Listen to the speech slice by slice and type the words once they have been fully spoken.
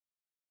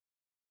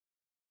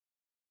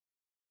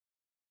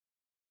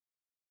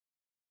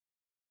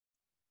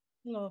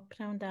Helo,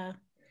 pnawn da.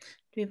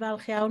 Dwi'n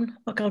falch iawn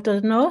o gael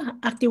dod yno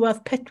ar diwedd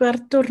 4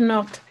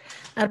 diwrnod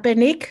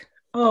arbennig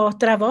o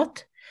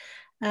drafod.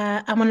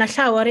 A mae yna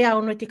llawer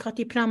iawn wedi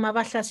codi pnawn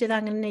falle sydd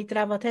angen gwneud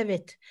drafod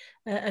hefyd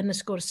yn y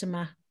sgwrs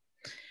yma.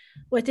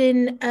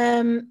 Wedyn,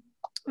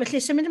 felly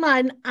symud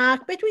ymlaen,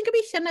 ac beth dwi'n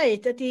gobeithio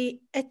wneud ydy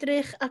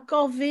edrych a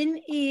gofyn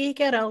i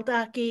Gerald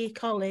ac i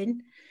Colin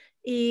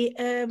i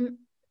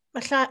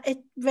falle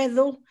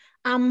feddwl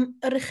am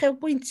yr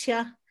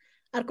uchelbwyntiau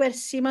a'r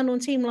gwersi maen nhw'n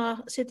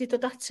teimlo sydd wedi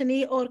dod ato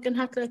ni o'r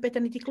gynhadledd beth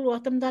da ni wedi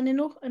glwad amdanyn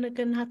nhw yn y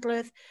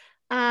gynhadledd.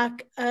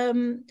 Ac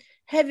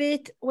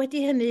hefyd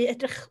wedi hynny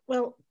edrych,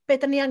 wel,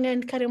 beth da ni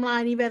angen cario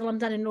ymlaen i feddwl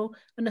amdanyn nhw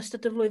yn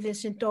ystod y flwyddyn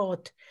sy'n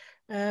dod.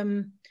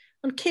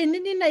 Ond cyn i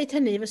ni wneud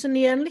hynny, fyswn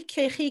ni yn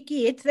licio i chi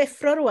gyd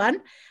ddeffro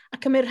rwan a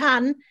cymryd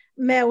rhan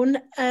mewn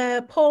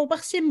poll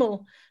bach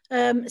syml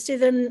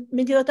sydd yn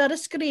mynd i ddod ar y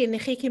sgrin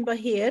i chi cyn bo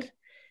hir.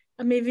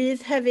 A mi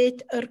fydd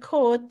hefyd yr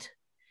cod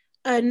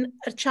yn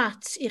y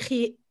chat i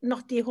chi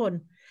nodi hwn.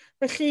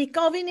 Felly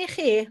gofyn i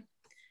chi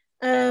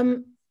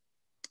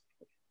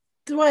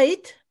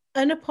dweud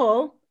yn y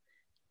poll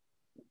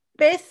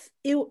beth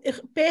yw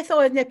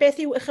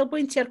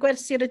uchelbwyntiau'r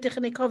gwersi rydych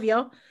yn ei cofio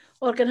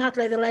o'r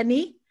gynhadledd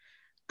eleni,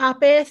 a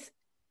beth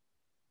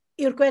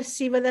yw'r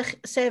gwersi fyddech,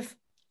 sef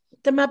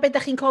dyma beth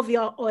ydych chi'n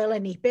cofio o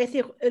eleni, beth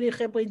yw'r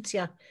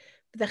uchelbwyntiau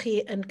byddech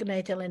chi yn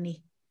gwneud eleni.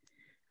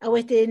 A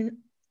wedyn,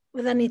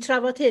 fydda ni'n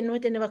trafod hyn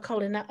wedyn efo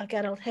Colin a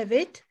Gerald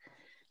hefyd.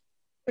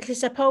 Felly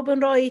sa pawb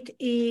yn rhoi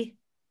i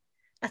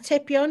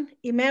atebion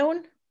i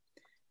mewn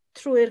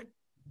trwy'r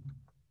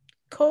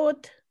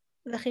cod,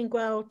 fyddech chi'n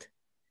gweld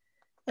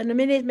yn y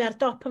munud, mae ar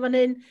dop o fan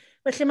hyn.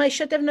 Felly mae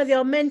eisiau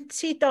defnyddio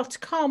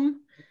menti.com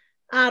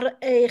ar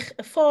eich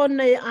ffôn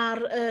neu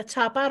ar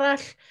tab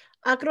arall,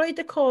 ac roed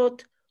y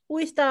cod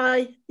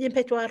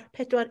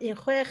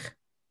 821416,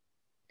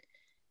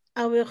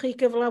 a wywch chi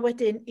gyfle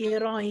wedyn i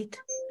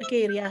roed y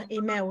geiriau i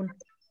mewn.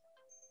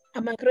 A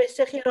mae'n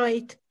groeso chi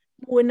roed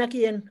mwy nag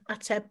un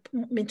ateb,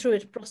 mynd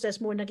trwy'r broses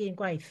mwy nag un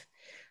gwaith.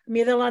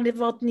 Mi ddylan i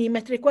fod ni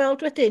medru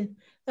gweld wedyn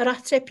yr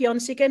atebion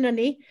sydd gennym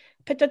ni.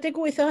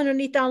 48 ohonyn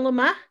ni dal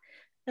yma,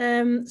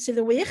 sydd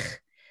yn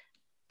wych,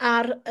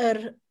 ar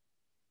yr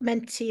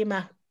menti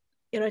yma.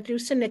 I roi rhyw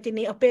syniad i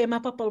ni o be mae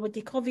pobl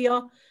wedi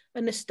cofio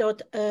yn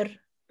ystod yr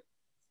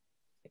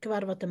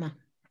gyfarfod yma.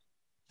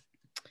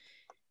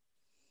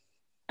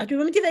 A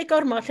dwi'n mynd i ddweud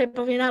gormod lle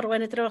bod fi'n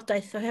arwain y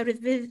drafodaeth,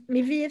 oherwydd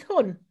mi fydd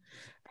hwn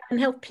yn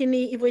helpu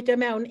ni i fwydo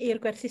mewn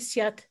i'r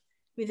gwerthusiad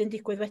fydd yn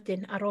digwydd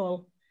wedyn ar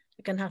ôl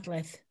y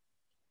gynhadledd.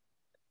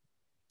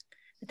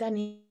 Ydyn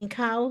ni'n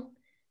cael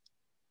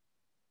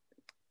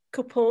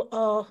cwpl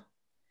o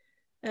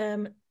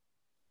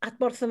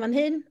adborth yn fan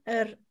hyn,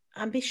 yr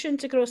ambition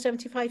to grow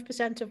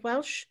 75% of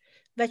Welsh,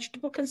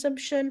 vegetable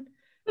consumption,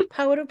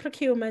 power of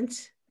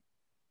procurement.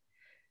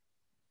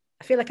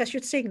 I feel like I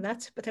should sing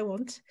that, but I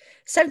won't.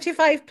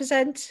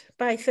 75%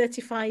 by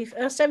 35,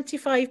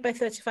 75 by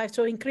 35,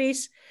 so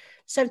increase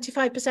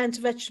 75%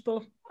 of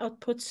vegetable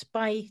outputs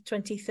by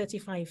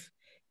 2035,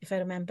 if I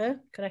remember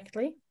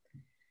correctly.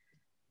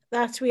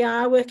 That we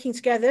are working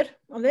together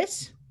on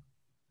this.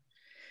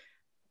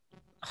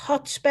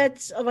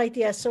 Hotbeds of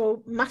ideas,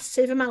 so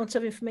massive amount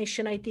of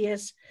information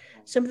ideas.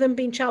 Some of them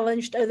being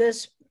challenged,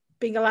 others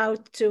being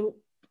allowed to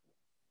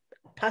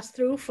pass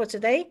through for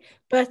today.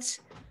 But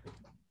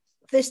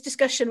this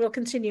discussion will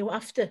continue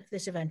after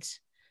this event,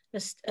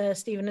 as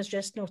Stephen has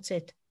just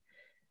noted.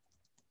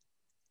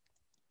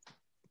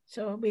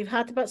 So we've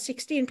had about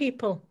 16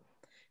 people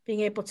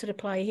being able to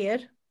reply here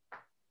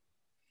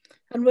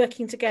and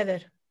working together.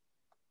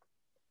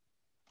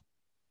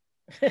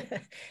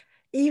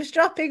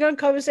 Eavesdropping on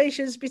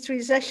conversations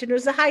between sessions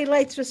was the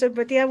highlight for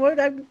somebody.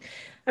 I'm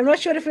not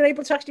sure if we're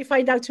able to actually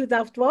find out who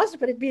that was,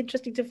 but it'd be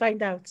interesting to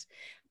find out.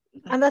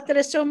 And that there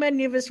are so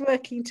many of us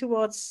working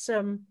towards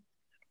the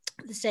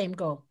same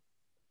goal.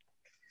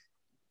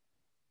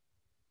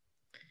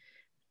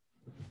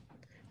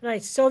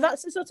 Right, so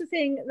that's the sort of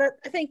thing that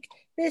I think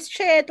this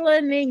shared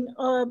learning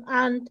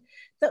and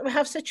that we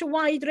have such a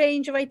wide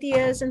range of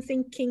ideas and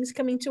thinkings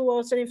coming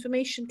towards and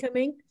information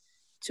coming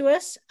to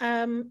us.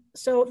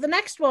 So the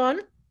next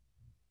one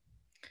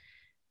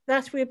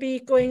that we'll be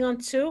going on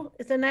to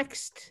is the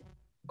next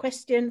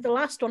question. The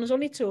last one is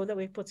only 2 that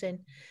we've put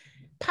in.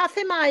 Pa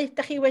themau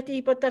da chi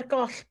wedi bod ar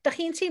goll, da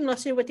chi'n teimlo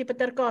sydd wedi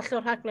bod ar goll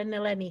o'r rhaglen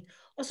eleni?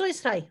 Os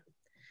oes rhai?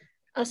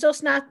 Os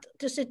oes nad,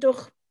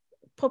 dysidwch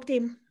pob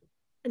dim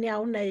yn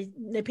iawn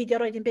neu peidio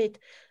roed yn byd.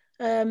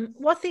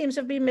 What themes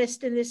have been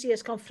missed in this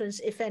year's conference,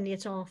 if any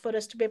at all, for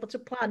us to be able to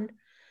plan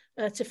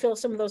to fill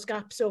some of those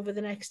gaps over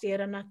the next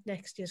year and at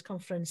next year's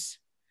conference?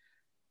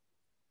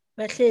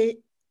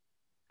 Felly,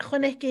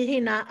 ychwanegu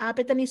hynna, a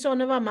beth da ni'n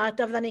sôn o fama,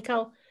 da fydda ni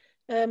cael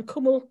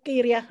cwmwl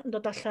geiriau yn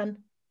dod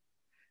allan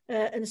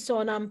yn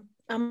sôn am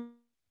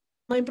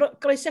mae'n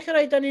groeso chi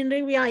roed o'n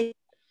unrhyw iaith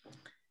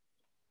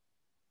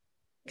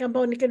gan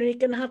bod ni gynnu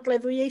ni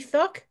gynhadledd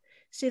ddwyieithog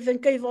sydd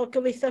yn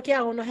gyfoethog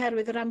iawn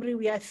oherwydd yr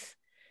amrywiaeth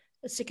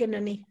sydd gynnu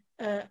ni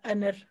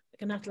yn yr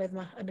gynhadledd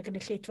yma, yn y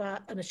gynulleidfa,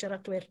 yn y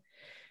siaradwyr.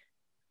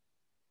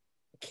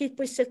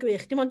 cydbwysedd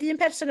gwych. Dim ond un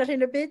person ar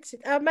hyn o byd.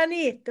 A ma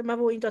ni, dyma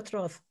fwy'n dod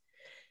trodd.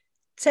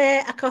 Te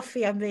a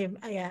coffi am ddim,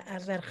 a ia,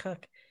 ar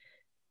ferchog.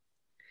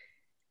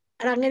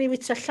 Ar angen i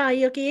wyta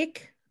llai o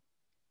gig.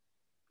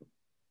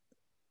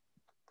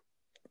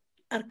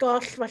 Ar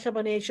goll, falle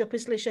bod ni eisiau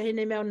pwysleisio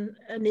hynny mewn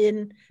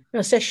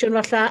sesiwn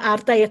falle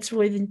ar diet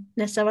flwyddyn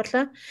nesaf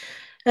falle.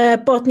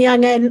 Bod ni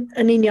angen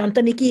yn union,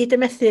 da ni gyd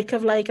yn methu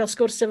cyfle i gael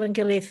sgwrs efo'n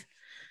gilydd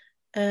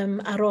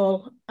ar ôl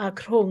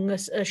ac rhwng y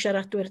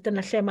siaradwyr.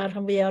 Dyna lle mae'r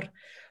rhan fwy o'r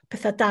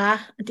pethau da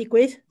yn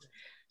digwydd.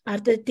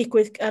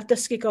 A'r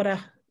dysgu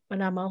gorau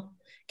yn aml.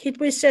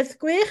 Cydbwysedd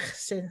gwych,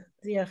 sydd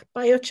ddiolch,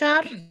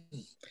 biochar.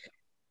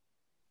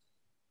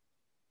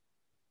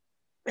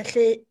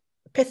 Felly,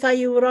 pethau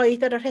i'w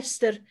roed ar y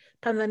rhestr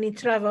pan dda ni'n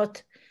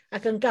trafod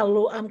ac yn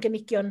galw am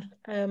gynigion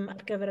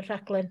ar gyfer y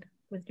rhaglen.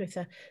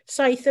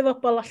 7 o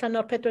bobl allan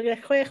o'r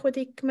 46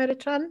 wedi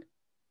cymryd rhan.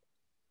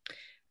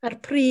 A'r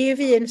prif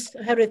un,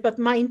 oherwydd bod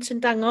maint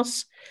yn dangos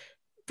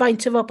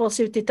faint o bobl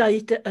sydd wedi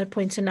dweud y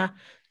pwynt yna,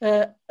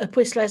 y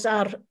pwysles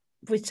ar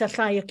fwyta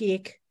llai o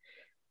gig.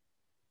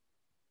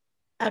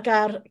 Ac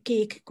ar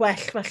gig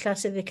gwell falle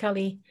sydd wedi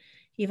cael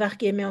ei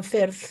fagu mewn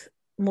ffyrdd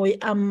mwy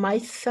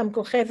amaeth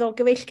amgylcheddol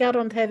gyfeillgar,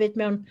 ond hefyd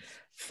mewn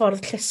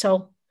ffordd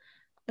llesol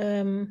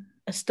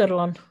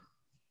ystyrlon.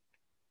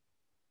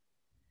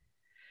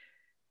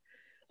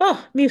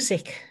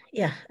 Music.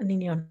 Ia, yn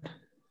union.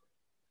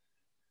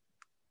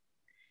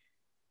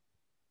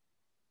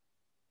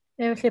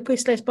 Felly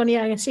pwysleis bod ni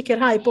angen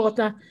sicrhau bod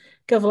na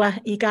gyfle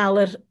i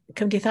gael yr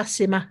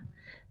cymdeithasu yma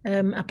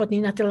a bod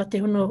ni'n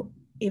adeiladu hwnnw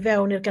i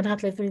fewn i'r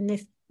gynhadledd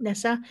flwyddyn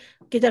nesaf.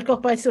 Gyda'r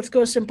gobaith wrth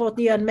gwrs yn bod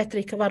ni yn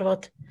medru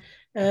cyfarfod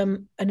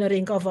yn yr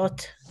un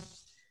gofod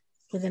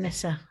flwyddyn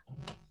nesaf.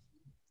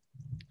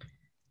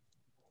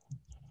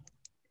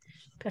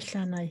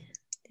 Perllanau,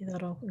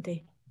 diddorol, yndi.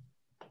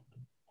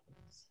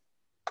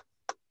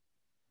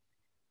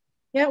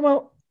 Ie, wel,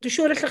 dwi'n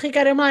siŵr allwch chi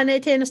gario ymlaen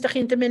wneud hyn os ydych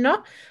chi'n dymuno.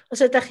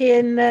 Os ydych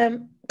chi'n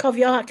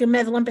cofio ac yn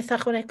meddwl am bethau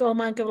chwanegol,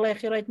 mae'n gyfle i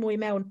chi roed mwy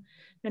mewn.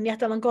 Nawn ni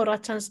adael yn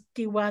gorau tan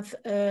diwedd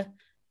y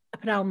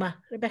pnawn yma.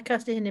 Rebecca,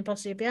 os di hynny'n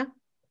posib, ia?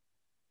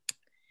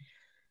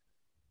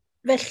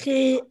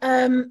 Felly,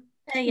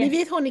 mi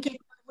fydd hwn i gyd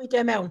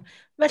fwydio mewn.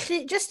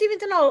 Felly, jyst i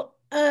fynd yn ôl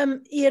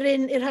i'r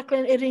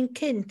un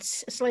cynt,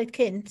 y sleid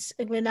cynt,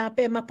 ynglyn â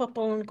be mae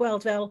pobl yn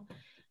gweld fel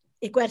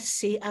ei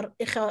gwersi ar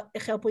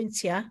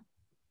uchelbwyntiau.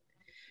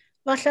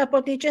 Falle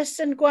bod ni jyst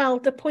yn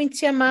gweld y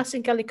pwyntiau yma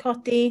sy'n cael eu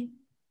codi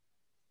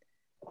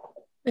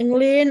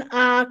ynglyn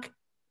ag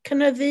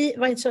cynyddu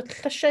faint o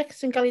llysiau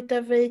sy'n cael ei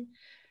dyfu,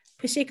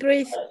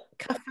 pwysigrwydd,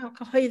 caffael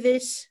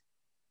cyhoeddus,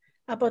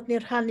 a bod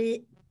ni'n rhannu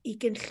i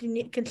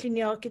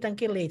gynllunio gyda'n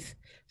gilydd.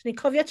 So ni'n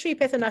cofio 3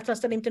 peth yna,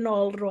 tas da ni'n mynd yn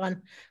ôl rwan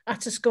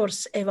at y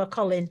sgwrs efo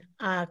Colin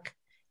ag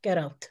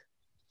Gerald.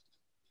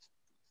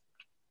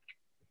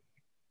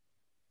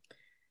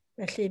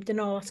 Felly, mynd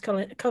yn ôl at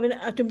Colin.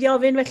 A dwi'n mynd i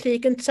ofyn felly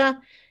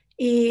gyntaf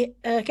i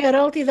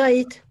Gerald i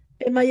ddeud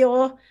be mae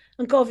o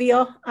yn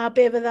gofio a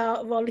be fydda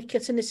fo licio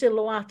tynnu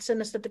sylw at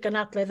yn ystod y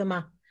gynhadledd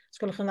yma.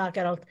 Sgwylwch yn dda,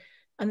 Gerald.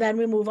 And then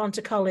we move on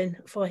to Colin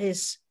for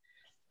his...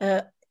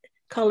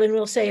 Colin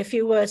will say a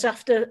few words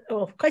after,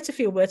 or quite a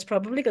few words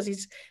probably, because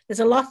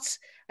there's a lot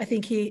I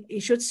think he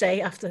should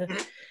say after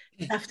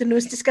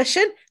afternoon's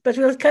discussion. But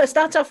we'll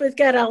start off with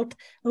Gerald,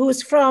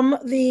 who's from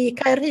the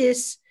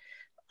Caerhys.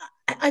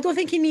 I don't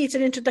think he needs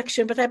an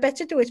introduction, but I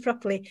better do it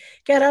properly.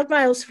 Gerald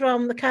Miles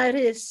from the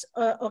Caerhys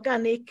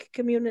Organic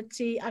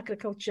Community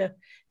Agriculture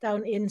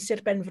down in Sir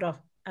Benfro.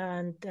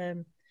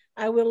 And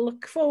I will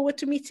look forward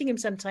to meeting him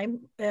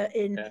sometime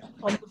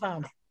on the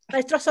farm.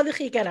 Right, drosodd i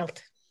chi,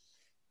 Gerald.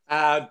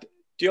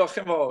 Diolch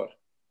yn fawr.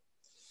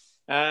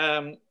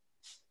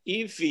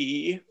 I fi,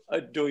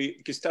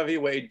 gyda fi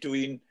weid,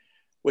 dwi'n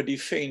wedi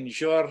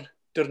ffeindio'r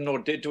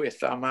dyrnodau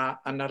diwethaf yma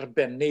yn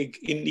arbennig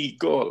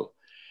unigol.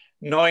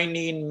 Noen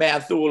ni'n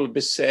meddwl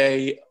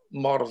bysau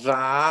mor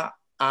dda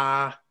a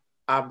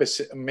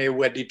me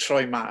wedi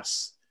troi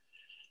mas.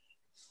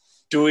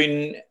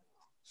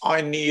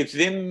 O'n ni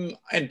ddim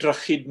yn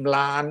drychyd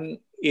mlaen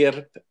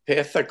i'r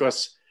peth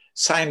agos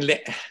sa'n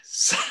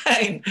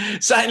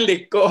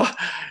lico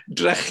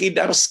drychyd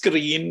ar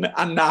sgrin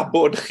a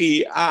nabod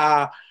chi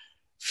a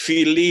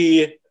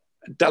ffili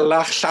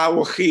dylach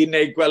llaw chi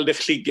neu gweld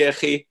eich lligau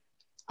chi.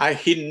 A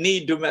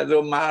hynny, dwi'n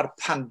meddwl, mae'r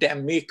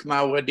pandemig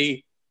ma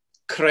wedi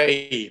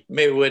creu.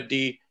 Mae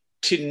wedi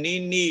tynnu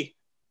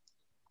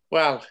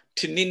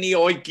ni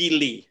o'i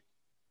gili.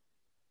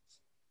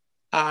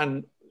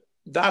 And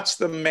that's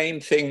the main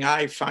thing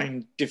I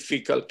find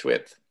difficult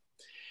with.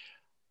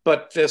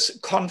 But this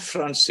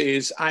conference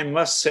is, I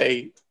must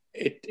say,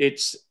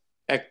 it's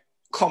a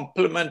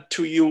compliment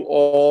to you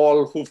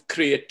all who've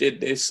created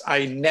this.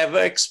 I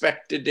never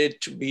expected it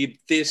to be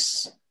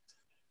this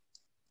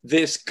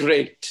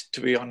great,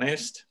 to be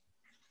honest.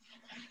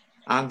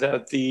 And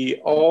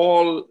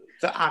all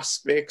the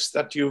aspects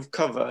that you've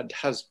covered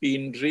has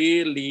been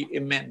really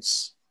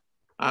immense.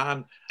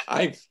 And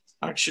I've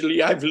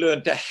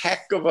learned a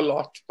heck of a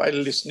lot by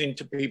listening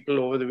to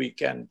people over the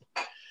weekend.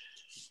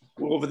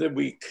 over the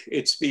week.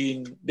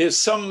 There's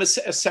some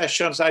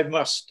sessions I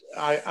must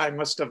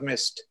have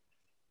missed.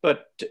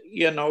 But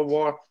you know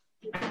what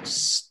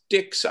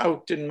sticks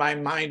out in my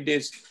mind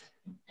is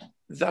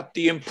that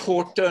the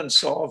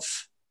importance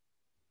of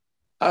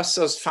us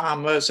as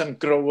farmers and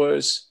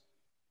growers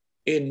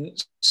in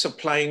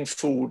supplying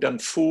food,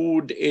 and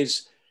food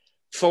is,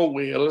 for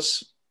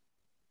Wales,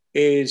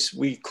 is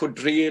we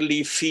could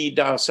really feed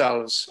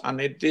ourselves. And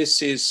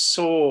this is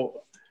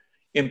so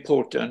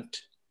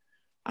important.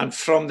 And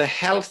from the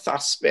health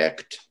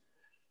aspect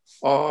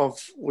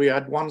we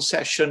had one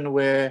session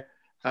where,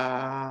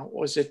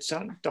 was it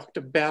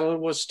Dr. Bell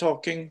was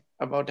talking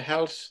about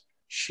health?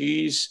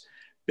 She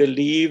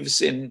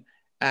believes in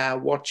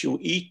what you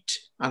eat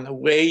and the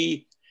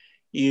way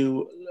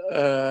you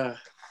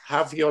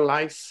have your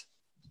life,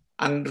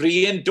 and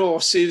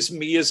re-endorses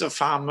me as a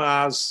farmer,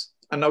 as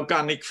an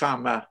organic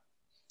farmer.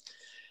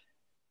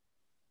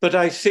 But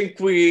I think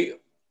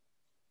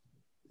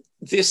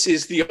this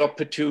is the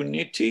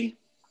opportunity.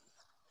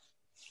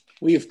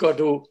 We're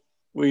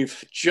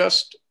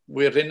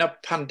in a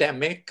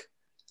pandemic,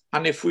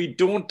 and if we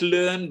don't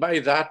learn by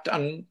that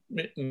and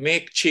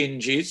make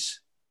changes,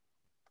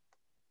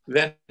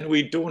 then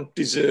we don't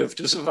deserve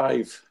to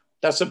survive.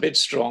 That's a bit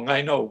strong,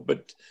 I know,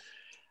 but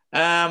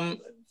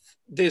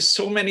there's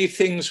so many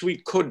things we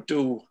could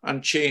do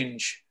and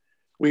change.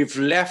 We've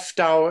left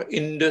our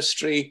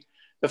industry,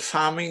 the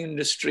farming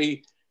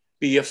industry,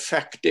 be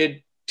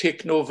affected,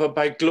 taken over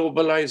by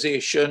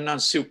globalization and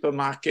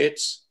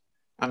supermarkets,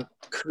 and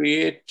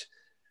create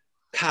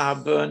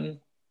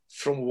carbon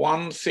from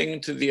one thing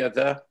to the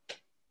other.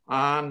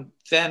 And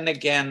then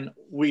again,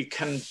 we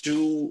can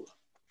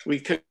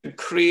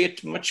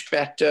create much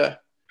better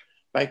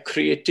by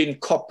creating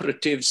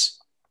cooperatives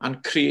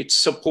and create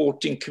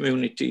supporting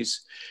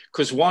communities.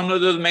 Because one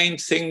of the main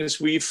things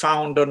we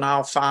found on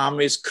our farm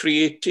is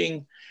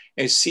creating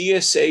a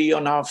CSA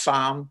on our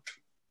farm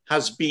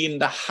has been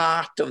the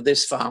heart of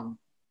this farm,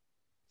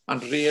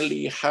 and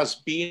really has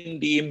been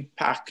the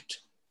impact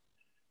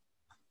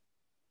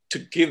to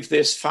give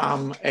this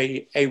farm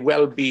a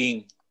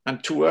well-being,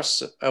 and to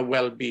us a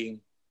well-being.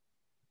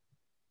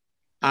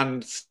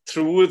 And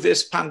through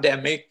this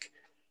pandemic,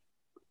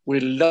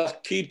 we're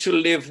lucky to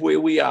live where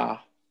we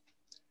are.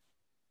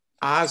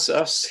 As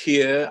us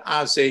here,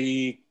 as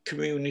a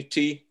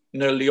community,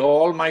 nearly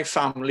all my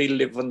family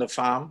live on the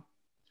farm,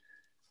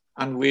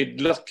 and we're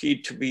lucky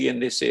to be in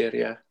this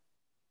area.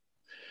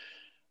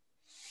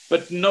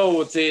 But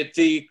no,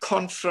 the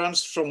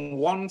conference from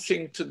one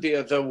thing to the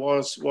other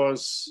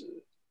was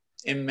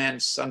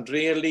immense, and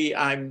really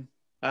I've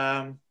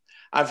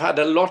had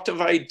a lot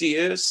of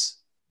ideas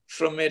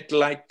from it,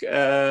 like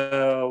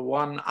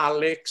one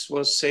Alex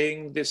was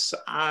saying this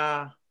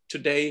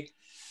today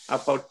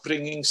about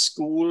bringing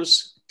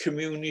schools,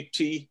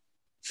 community,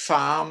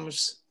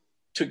 farms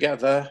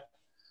together.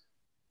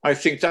 I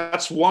think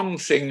that's one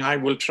thing I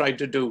will try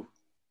to do,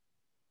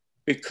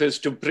 because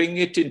to bring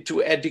it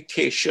into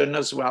education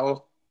as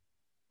well,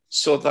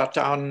 so that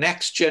our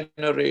next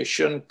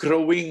generation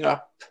growing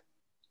up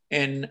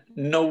in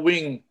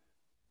knowing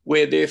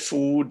where their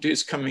food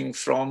is coming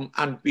from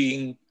and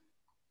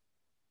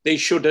they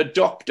should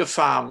adopt a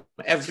farm.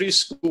 Every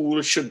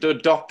school should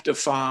adopt a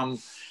farm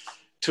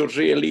to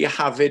really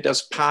have it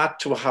as part,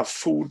 to have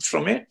food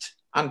from it,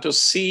 and to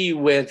see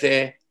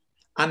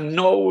and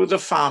know the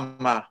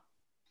farmer.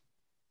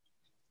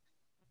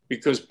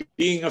 Because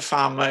being a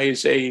farmer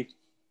is a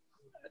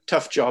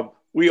tough job.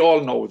 We all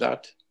know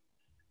that.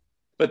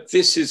 But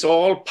this is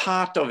all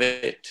part of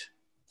it.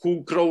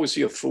 Who grows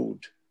your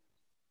food?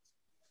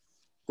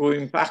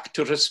 Going back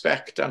to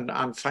respect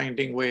and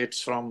finding where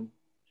it's from.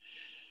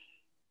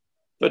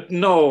 But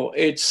no,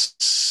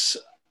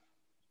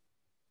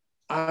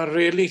 I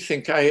really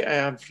think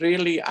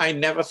I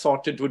never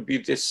thought it would be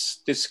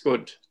this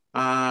good.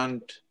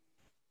 And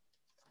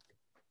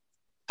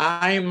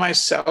I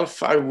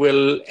myself, I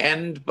will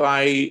end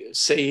by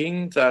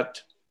saying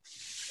that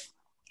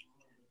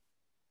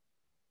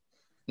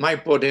mae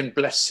bod yn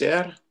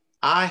bleser,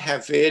 a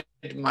hefyd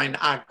mae'n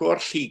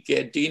agor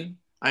llygedyn,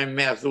 a'n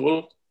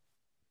meddwl,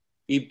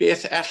 I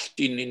beth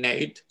elltyn ni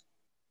wneud,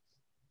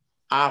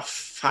 a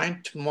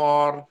faint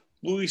mor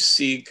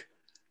bwysig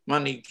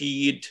mae'n I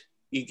gyd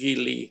I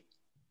gili,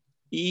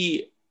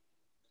 I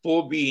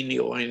bob un I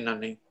o'n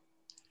ni.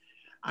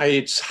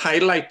 It's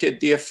highlighted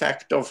the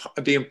effect of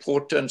the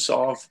importance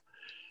of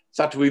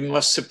that we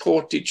must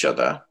support each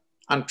other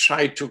and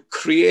try to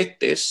create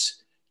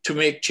this to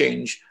make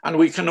change. And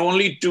we can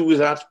only do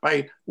that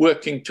by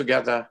working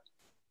together.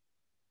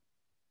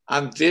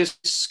 And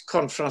this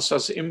conference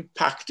has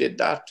impacted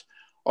that,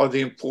 or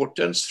the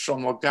importance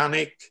from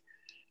organic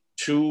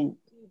to,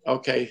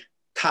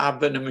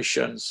 carbon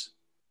emissions.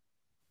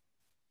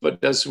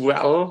 But as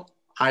well,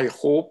 I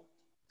hope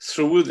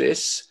through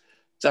this,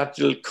 that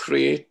will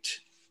create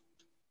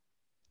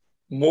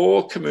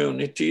more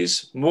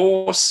communities,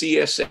 more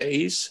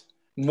CSAs,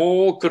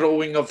 more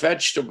growing of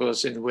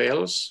vegetables in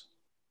Wales,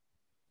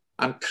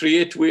 and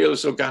create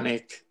Wales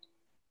organic.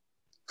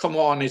 Come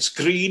on, it's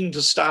green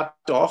to start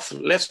off.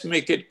 Let's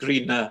make it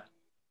greener.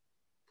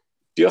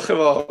 Diolch yn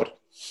fawr.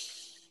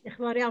 Diolch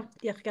yn fawr iawn.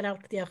 Diolch,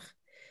 Gerald. Diolch.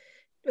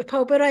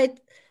 Pawb yn rhaid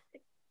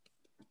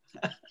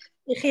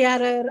i chi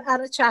ar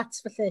y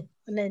chat, felly.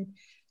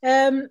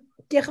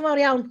 Diolch yn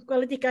fawr iawn.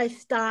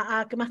 Gweledigaeth da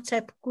a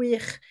gymateb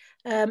gwych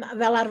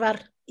fel arfer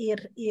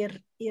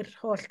i'r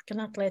holl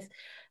gynhadledd.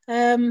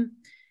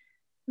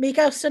 Mi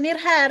gawson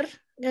ni'r her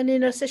yn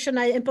un o'r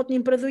sesiynau yn bod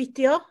ni'n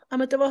breuddwydio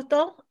am y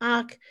dyfodol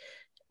ac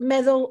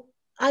meddwl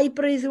a'i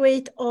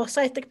breuddwyd o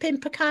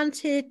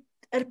 75% hyd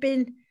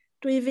erbyn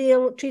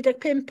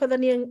 2035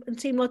 oedden ni yn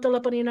teimlo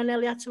dylai bod ni'n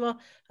anelu ato fo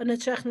yn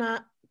ytrach na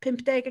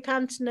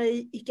 50%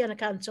 neu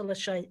 20% o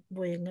lysiau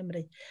fwy yng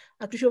Nghymru.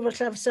 A dwi'n siŵr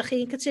falle fysa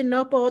chi'n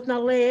cytuno bod na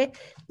le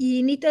i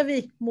ni dyfu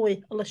mwy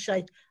o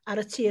lysiau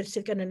ar y tir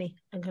sydd gennym ni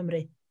yng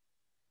Nghymru.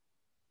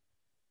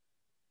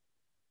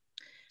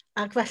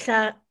 Ac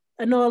falle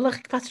yn ôl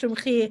eich patrwm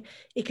chi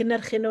i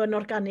gynnyrchu nhw yn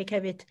organig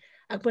hefyd,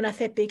 ac bod yna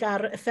thebyg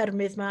ar y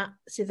ffermydd yma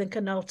sydd yn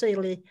cynnal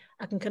teulu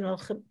ac yn cynnal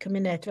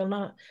cymuned. Fel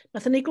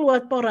nathon ni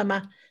glwad bore yma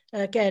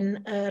gen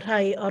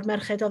rhai o'r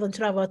merched oedd yn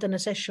trafod yn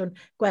y sesiwn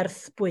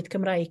gwerth bwyd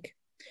Cymraeg.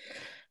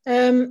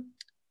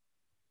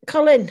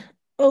 Colin,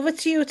 over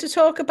to you to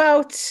talk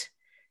about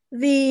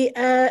the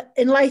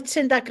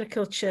enlightened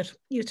agriculture.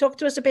 You talked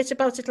to us a bit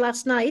about it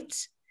last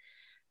night.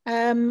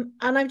 And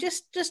I'm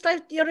just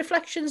like your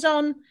reflections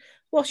on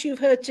what you've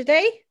heard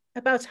today,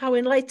 about how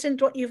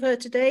enlightened what you've heard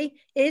today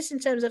is in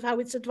terms of how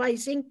it's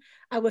advising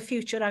our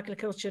future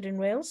agriculture in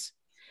Wales.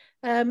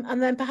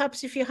 And then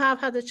perhaps if you have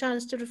had a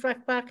chance to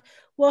reflect back,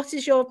 what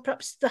is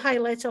perhaps the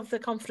highlight of the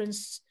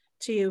conference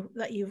to you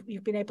that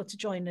you've been able to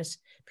join us?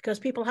 Because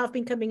people have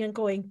been coming and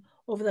going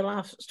over the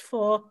last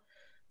four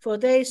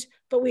days,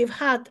 but we've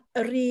had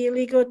a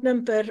really good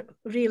number,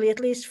 really at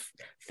least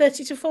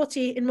 30 to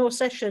 40 in most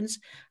sessions.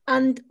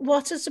 And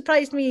what has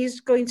surprised me is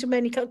going to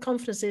many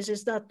conferences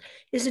is the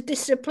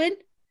discipline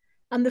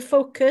and the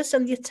focus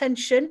and the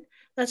attention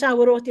that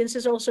our audience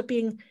is also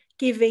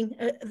giving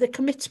the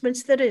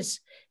commitment there is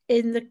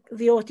in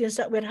the audience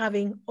that we're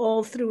having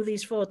all through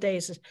these 4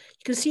 days. You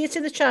can see it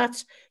in the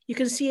chat, you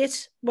can see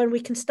it when we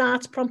can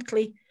start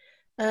promptly,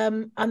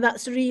 and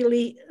that's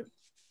really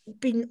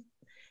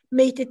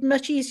made it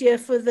much easier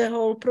for the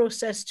whole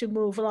process to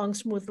move along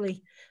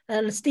smoothly.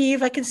 And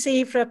Steve, I can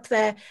see from up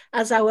there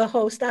as our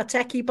host, our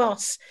techie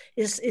boss,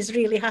 is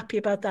really happy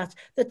about that.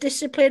 The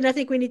discipline, I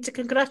think we need to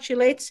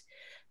congratulate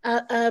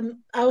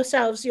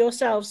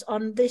yourselves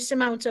on this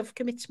amount of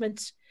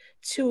commitment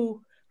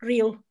to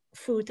real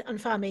food and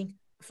farming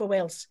for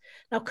Wales.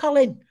 Now,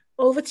 Colin,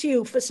 over to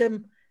you for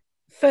some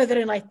further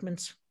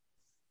enlightenment.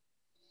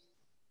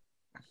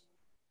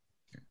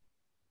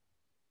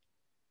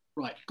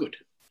 Right, good.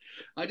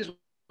 I just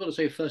want to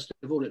say, first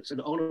of all, it's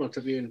an honour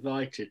to be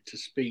invited to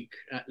speak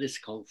at this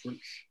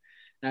conference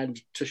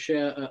and to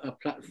share a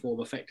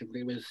platform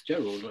effectively with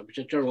Gerald.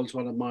 Gerald's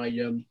one of my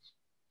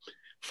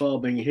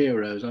farming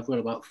heroes. I've got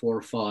about 4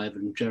 or 5,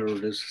 and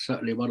Gerald is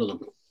certainly one of them.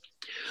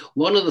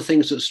 One of the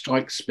things that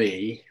strikes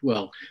me,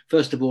 well,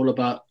 first of all,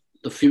 about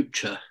the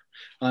future,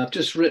 I've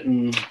just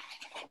written,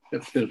 a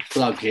bit of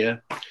plug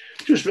here,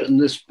 just written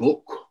this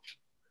book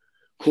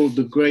called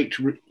The Great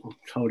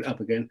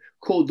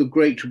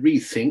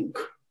Rethink.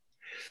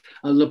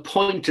 And the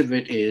point of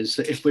it is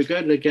that if we're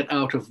going to get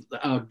out of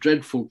our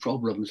dreadful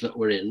problems that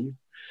we're in,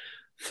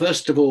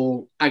 first of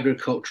all,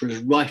 agriculture is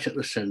right at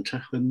the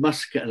centre. We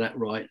must get that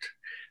right.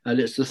 And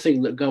it's the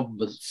thing that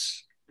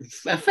governments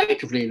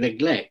effectively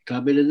neglect. I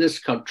mean, in this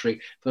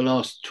country, for the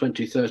last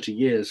 20, 30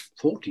 years,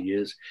 40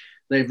 years,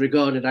 they've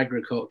regarded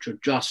agriculture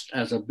just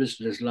as a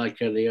business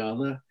like any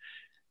other.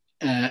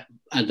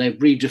 And they've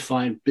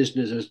redefined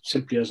business as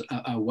simply as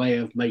a way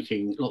of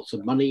making lots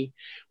of money,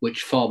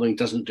 which farming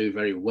doesn't do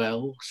very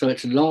well. So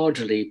it's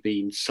largely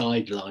been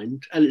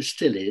sidelined, and it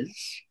still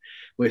is.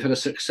 We've had a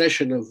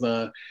succession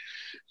of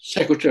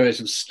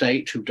secretaries of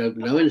state who don't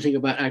know anything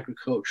about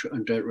agriculture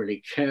and don't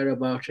really care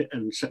about it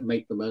and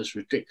make the most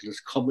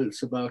ridiculous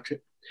comments about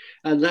it.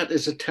 And that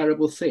is a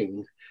terrible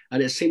thing.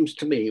 And it seems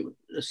to me,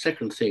 the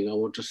second thing I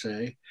want to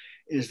say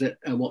is that,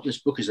 and what this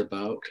book is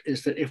about,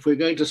 is that if we're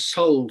going to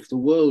solve the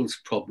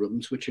world's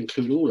problems, which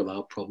include all of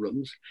our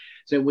problems,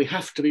 then we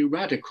have to be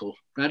radical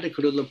in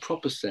the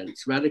proper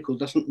sense. Radical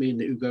doesn't mean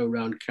that you go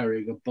around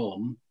carrying a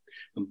bomb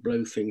and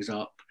blow things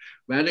up.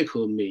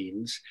 Radical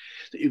means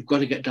that you've got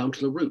to get down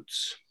to the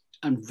roots.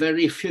 And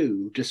very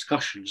few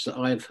discussions that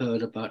I've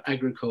heard about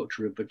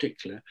agriculture in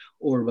particular,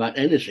 or about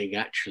anything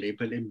actually,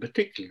 but in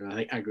particular, I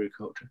think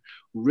agriculture,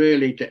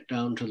 really get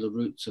down to the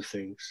roots of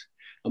things.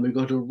 And we've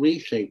got to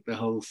rethink the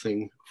whole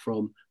thing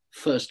from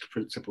first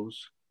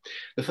principles.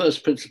 The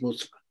first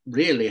principles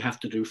really have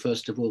to do,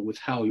 first of all, with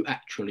how you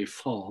actually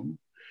farm.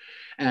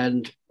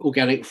 And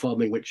organic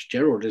farming, which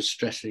Gerald is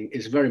stressing,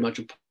 is very much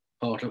a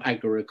part of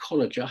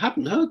agroecology. I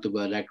haven't heard the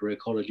word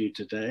agroecology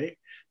today.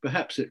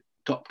 Perhaps it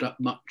topped up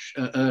much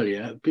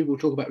earlier. People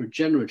talk about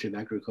regenerative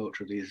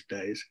agriculture these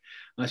days.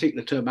 I think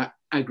the term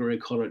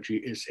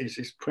agroecology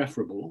is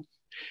preferable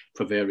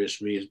for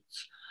various reasons.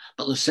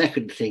 But the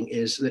second thing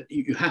is that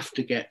you have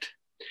to get,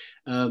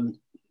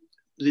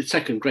 the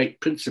second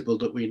great principle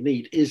that we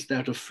need is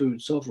that of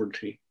food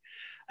sovereignty.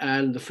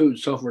 And the food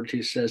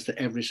sovereignty says that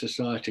every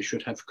society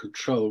should have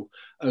control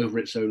over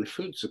its own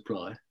food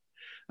supply.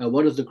 And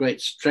one of the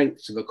great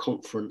strengths of a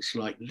conference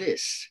like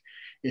this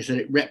is that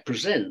it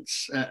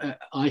represents,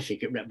 I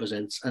think it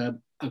represents a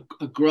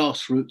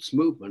grassroots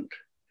movement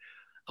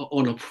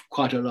on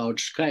quite a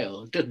large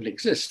scale. It didn't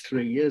exist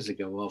 3 years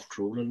ago,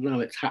 after all, and now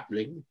it's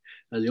happening.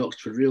 And the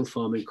Oxford Real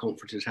Farming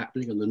Conference is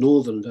happening, and the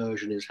Northern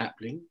version is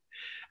happening,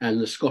 and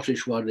the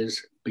Scottish one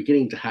is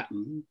beginning to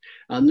happen.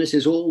 And this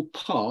is all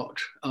part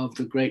of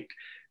the great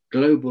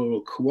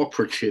global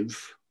cooperative,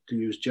 to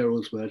use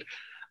Gerald's word,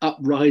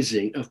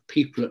 uprising of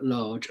people at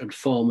large and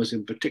farmers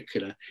in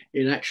particular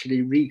in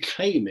actually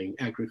reclaiming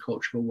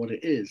agriculture for what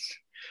it is.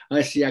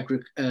 I see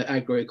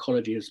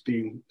agroecology as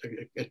being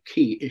a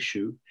key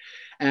issue.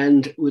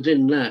 And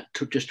within that,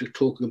 just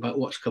talking about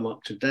what's come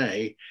up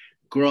today,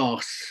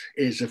 grass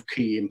is of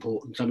key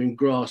importance. I mean,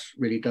 grass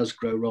really does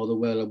grow rather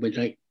well, and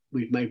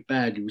we've made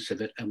bad use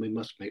of it, and we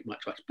must make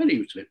much better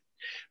use of it.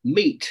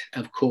 Meat,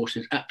 of course,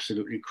 is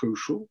absolutely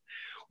crucial.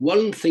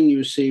 One thing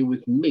you see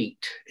with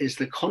meat is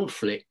the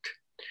conflict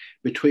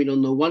between,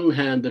 on the one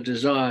hand, the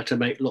desire to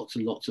make lots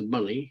and lots of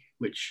money,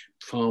 which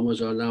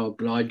farmers are now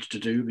obliged to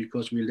do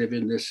because we live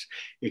in this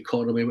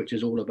economy which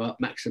is all about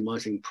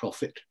maximizing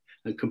profit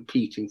and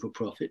competing for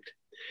profit.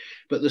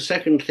 But the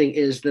second thing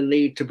is the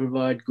need to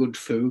provide good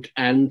food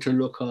and to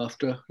look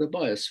after the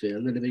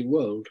biosphere, the living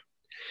world.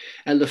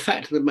 And the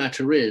fact of the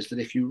matter is that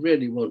if you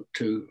really want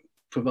to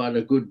provide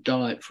a good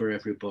diet for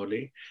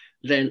everybody,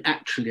 then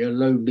actually a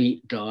low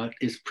meat diet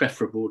is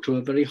preferable to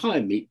a very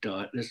high meat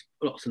diet. There's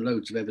lots and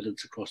loads of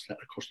evidence across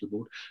the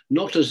board.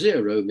 Not a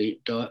zero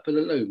meat diet, but a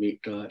low meat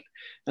diet.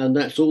 And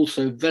that's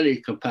also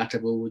very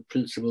compatible with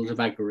principles of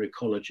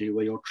agroecology,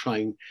 where you're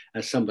trying,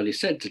 as somebody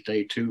said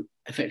today, to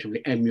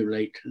effectively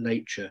emulate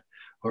nature,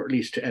 or at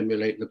least to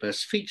emulate the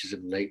best features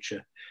of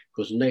nature,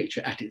 because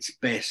nature at its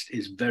best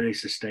is very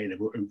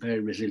sustainable and very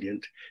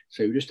resilient.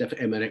 So you just have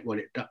to emulate what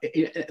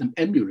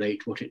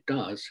it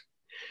does.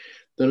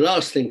 The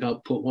last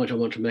point I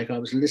want to make, I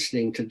was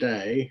listening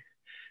today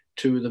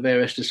to the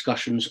various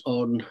discussions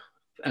on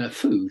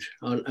food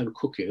and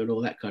cooking and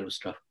all that kind of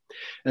stuff.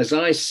 As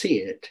I see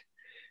it,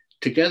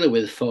 together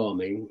with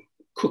farming,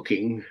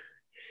 cooking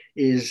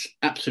is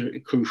absolutely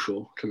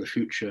crucial to the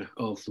future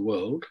of the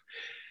world.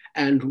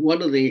 And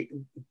one of the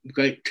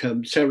great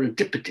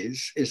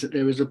serendipities is that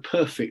there is a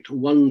perfect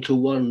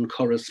one-to-one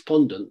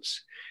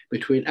correspondence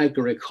between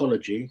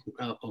agroecology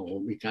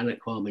or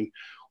organic farming,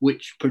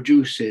 which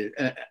produces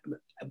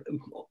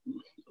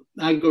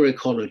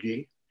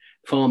agroecology,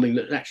 farming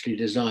that's actually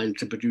designed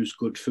to produce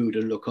good food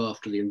and look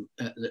after the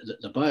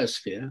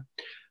biosphere,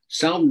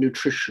 sound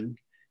nutrition,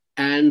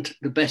 and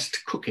the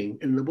best cooking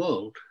in the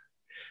world.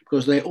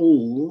 Because they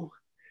all,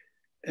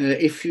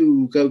 if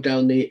you go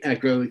down the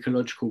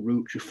agroecological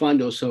route, you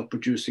find yourself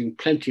producing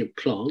plenty of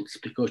plants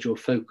because you're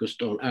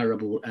focused on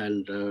arable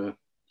and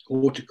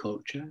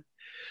horticulture.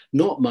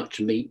 Not much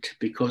meat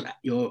because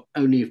you're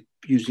only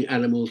using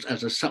animals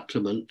as a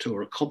supplement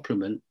or a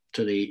complement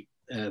to the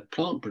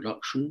plant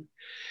production,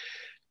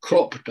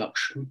 crop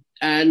production,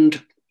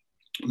 and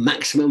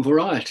maximum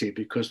variety,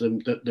 because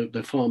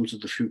the farms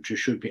of the future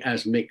should be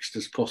as mixed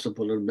as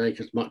possible and make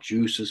as much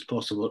use as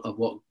possible of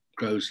what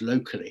grows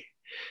locally.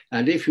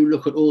 And if you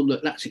look at all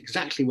that, that's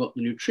exactly what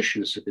the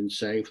nutritionists have been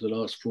saying for the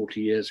last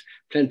 40 years,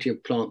 plenty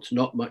of plants,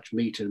 not much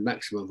meat, and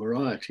maximum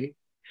variety.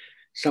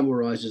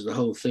 Summarizes the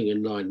whole thing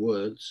in 9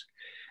 words.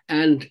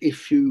 And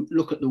if you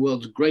look at the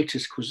world's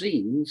greatest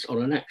cuisines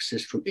on an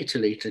axis from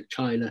Italy to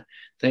China,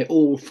 they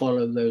all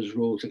follow those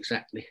rules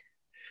exactly.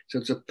 So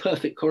it's a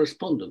perfect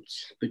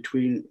correspondence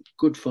between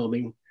good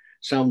farming,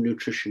 sound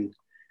nutrition,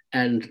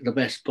 and the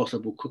best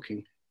possible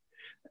cooking.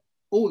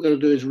 All we're going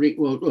to do is,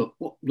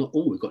 not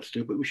all we've got to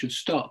do, but we should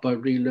start by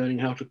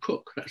relearning how to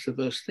cook. That's the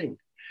first thing.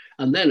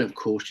 And then, of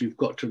course, you've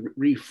got to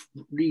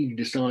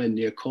redesign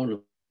the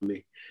economy,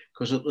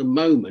 because at the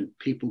moment,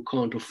 people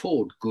can't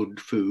afford good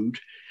food,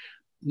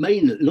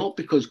 mainly not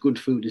because good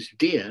food is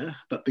dear,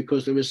 but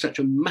because there is such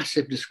a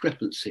massive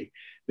discrepancy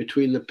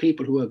between the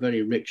people who are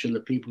very rich and the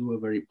people who are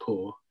very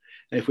poor.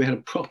 And if we had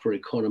a proper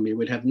economy,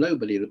 we'd have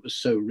nobody that was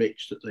so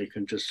rich that they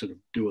can just sort of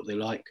do what they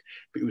like,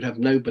 but we'd have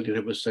nobody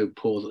that was so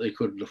poor that they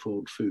couldn't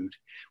afford food.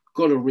 We've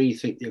got to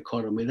rethink the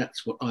economy.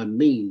 That's what I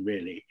mean,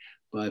 really,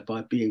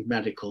 by being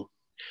radical.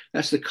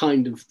 That's the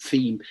kind of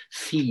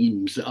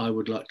themes that I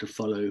would like to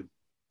follow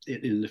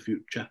in the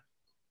future.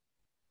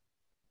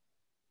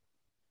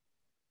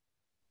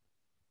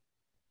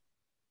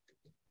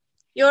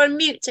 You're on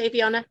mute,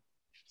 Eifiona.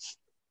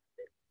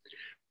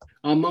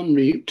 I'm on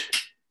mute.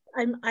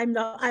 I'm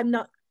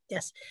not,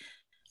 yes.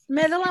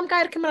 Meddwl am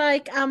gair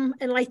Cymraeg am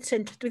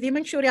enlightened. Dwi ddim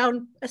yn siŵr iawn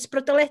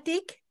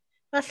ysbrydoledig,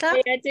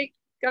 falle?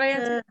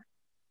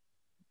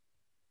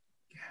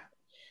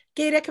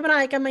 Geiriau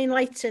Cymraeg am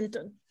enlightened,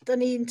 da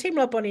ni'n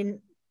teimlo bod ni'n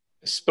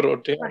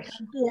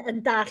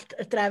yn dallt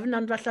y drefn,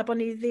 ond falle bod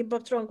ni ddim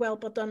bob tro'n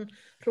gweld bod o'n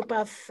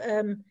rhywbeth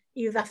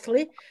i'w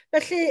ddathlu.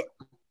 Felly,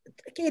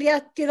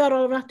 geiriau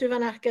diddorol ofnadwy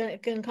fan'na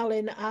gan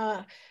Colin,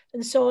 a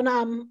yn sôn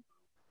am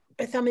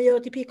beth mae o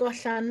wedi pigo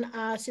allan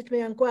a sut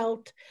mae o'n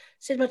gweld,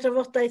 sut mae'r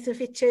drafodaeth yn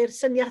ffitio'r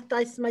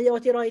syniadaeth mae o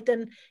wedi roed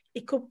yn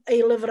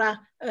ei lyfrau,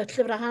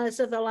 llyfrau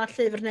hanesyddol a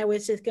llyfr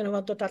newydd sydd gen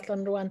fod dod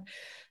allan rwan.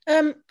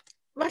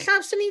 Falle,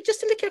 os ni'n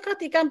jyst yn licio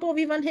codi gan bob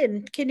i fan hyn,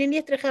 cyn i ni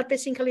edrych ar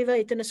beth sy'n cael ei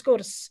ddweud yn y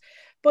sgwrs,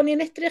 bod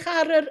ni'n edrych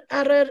ar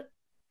yr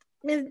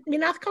mi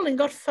nath Colin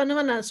gorffan o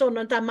fanna yn sôn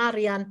ond am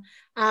arian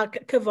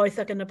ac cyfoeth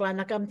ac yn y blaen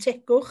ac am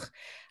tegwch.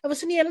 A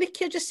fos ni yn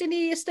licio jyst i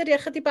ni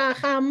ystyried chydig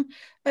bach am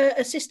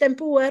y system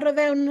bwer o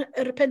fewn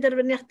yr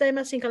penderfyniadau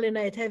yma sy'n cael ei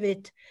wneud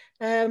hefyd.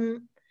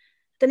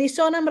 Da ni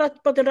sôn am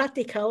bod yn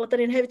radical,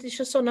 da ni'n hefyd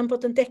eisiau sôn am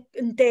bod yn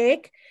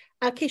deg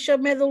ac eisiau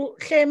meddwl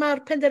lle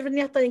mae'r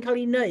penderfyniadau yn cael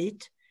ei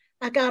wneud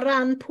ac ar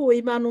ran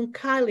pwy maen nhw'n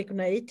cael ei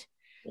gwneud,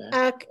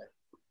 ac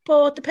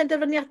bod y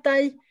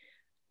penderfyniadau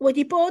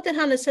wedi bod yn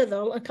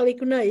hanesyddol yn cael ei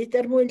gwneud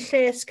mwyn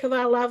lles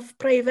cyfalaf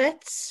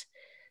preifat,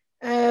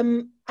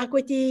 ac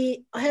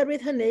wedi,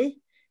 oherwydd hynny,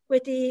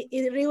 wedi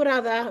i ryw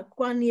radda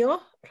gwanio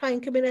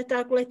rhai'n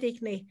cymunedau gwledig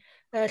ni,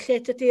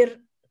 lle'r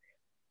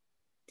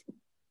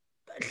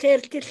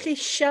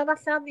lleisia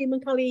falle ddim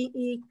yn cael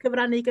ei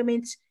cyfrannu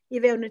gymaint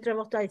i fewn i'r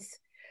drafodaeth.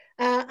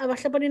 A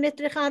falle bod ni'n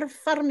edrych ar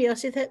ffarmio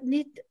sydd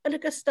nid yn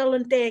ogystal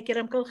yn deg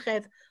i'r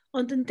amgylchedd,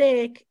 ond yn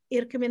deg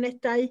i'r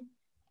cymunedau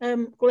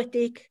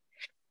gwledig.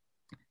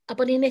 A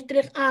bod ni'n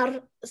edrych ar,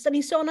 os da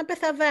ni'n sôn am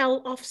bethau fel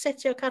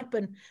offsetio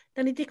carbon,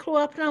 da ni wedi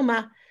clywed pnawn yma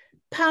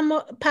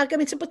pa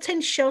gymaint o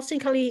potensial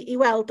sy'n cael ei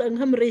weld yng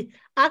Nghymru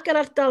ac yr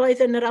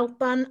ardaloedd yn yr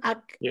Alban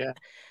ac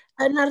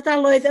yn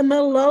ardaloedd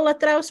ymylol a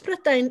draws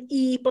Prydain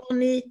i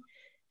blannu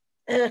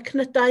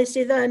cnydau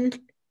sydd yn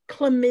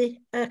clymu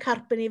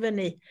carbon i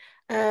fyny.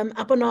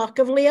 A bod nhw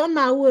gyfleon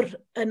mawr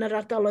yn yr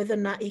ardaloedd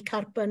yna i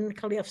carbon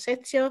cael ei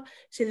offsetio,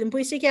 sydd yn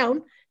bwysig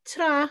iawn,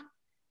 tra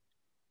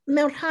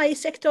mewn rhai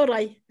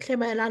sectorau lle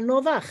mae'n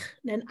anoddach,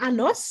 neu'n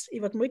anos, i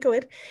fod mwy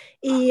gywir,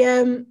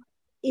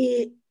 i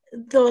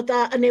ddod â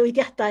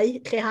newidiadau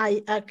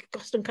lleihau ag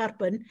gostwng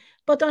carbon,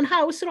 bod o'n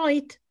haws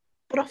roed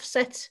yr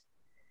offset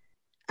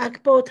ac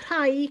bod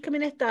rhai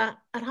cymunedau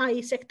a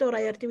rhai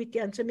sectorau ar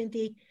diwydiant yn mynd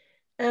i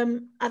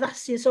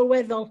addasu'n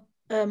sylweddol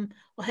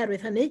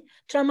oherwydd hynny,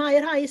 tra mae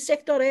rhai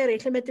sectorau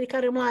eraill yn medru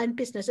cario ymlaen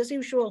business as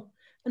usual,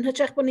 yn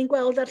hytrach bod ni'n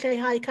gweld ar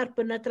lleihau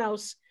carbon a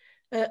draws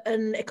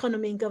yn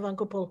economi'n gyfan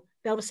gwbl,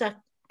 fel fysa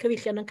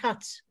cyfeillion yn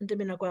cat yn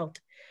dymuno gweld.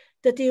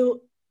 Dydyw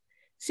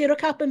Zero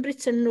Carbon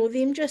Britain nhw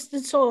ddim jyst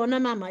yn sôn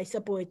am amaeth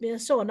a bwyd, mae'n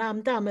sôn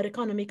am dam yr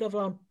economi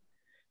gyflawn.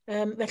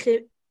 Felly,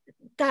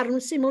 darn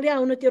syml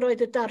iawn ydy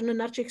roed y darn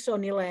yna'r jigsaw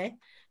i le,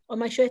 ond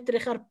mae eisiau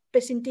edrych ar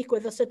beth sy'n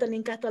digwydd os ydym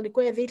ni'n gadael i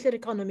gweddill yr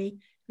economi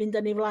fynd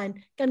yn ei flaen,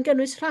 gan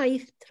gynnwys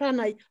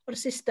rhannau o'r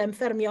system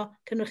ffermio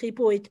cynhyrchu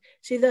bwyd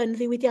sydd yn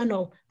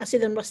ddiwydiannol a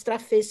sydd yn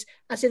wastraffus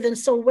a sydd yn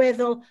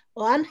sylweddol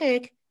o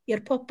anheg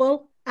i'r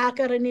pobl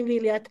ac ar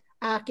anifeiliaid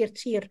ac i'r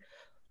tir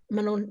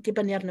maen nhw'n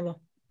dibynnu arno fo.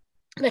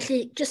 Felly,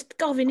 jyst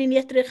gofyn i ni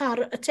edrych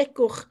ar y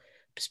tegwch,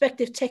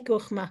 perspektif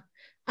tegwch yma,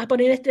 a bod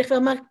ni'n edrych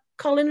fel mae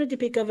Colin wedi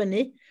pigo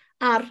fyny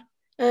ar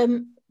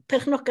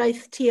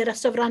perchnogaeth tir a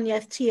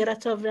sofraniaeth tir a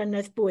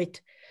sofraniaeth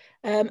bwyd.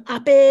 A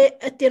be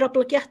ydy'r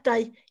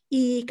oblygiadau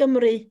i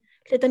Gymru,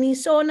 lle da ni'n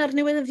sôn ar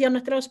newyddion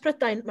ar draws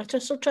Prydain, mae'r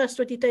Trust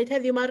wedi dweud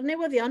heddiw mae'r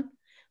newyddion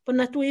bod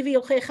yna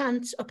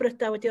 2,600 o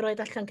brydau wedi roed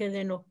allan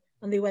gyda nhw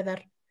yn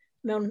ddiweddar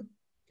mewn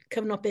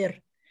cyfnod byr.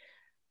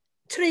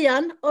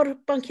 Trian o'r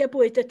banciau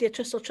bwyd ydy'r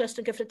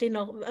Trust yn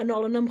gyffredinol yn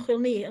ôl yn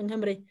ymchwil ni yng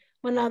Nghymru.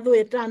 Mae yna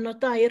dan o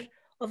dair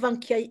o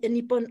fanciau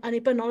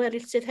annibynnol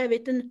eraill sydd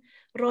hefyd yn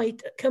rhoi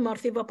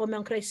cymorth i bobl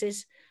mewn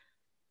crisis.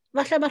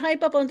 Falle mae rhai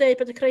bobl yn dweud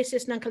bod y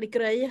crisis yna'n cael ei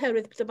greu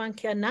oherwydd bod y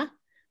banciau yna,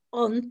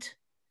 ond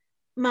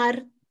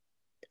mae'r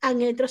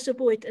angen dros y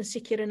bwyd yn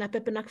sicr yna be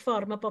bynnag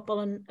ffordd mae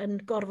bobl yn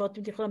gorfod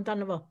wedi chwilio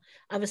amdano fo.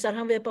 A fysa'r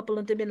rhan fwyaf o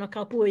bobl yn dymuno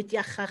cael bwyd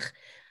iachach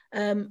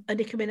yn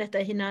eu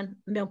cymunedau hunan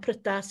mewn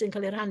prydau sy'n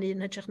cael ei rhannu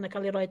yn hytrach na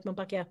cael ei roed mewn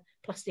bagiau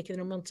plastig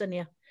iddyn nhw mewn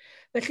tyniau.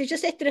 Felly,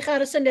 jyst edrych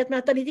ar y syniad yma,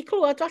 da ni wedi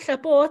clywed falle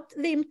bod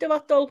ddim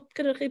dyfodol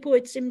cynhyrchu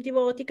bwyd sy'n mynd i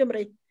fod i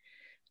Gymru.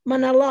 Mae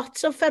yna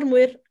lot o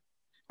ffermwyr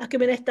a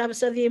gymunedau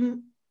fysa ddim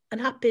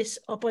yn hapus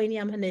o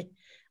boeni am hynny,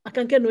 ac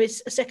yn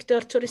gynnwys y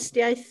sector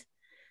twristiaeth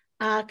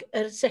ac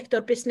y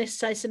sector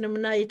busnesau sy'n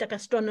ymwneud ag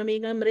astronomi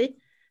yng Nghymru,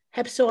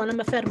 heb sôn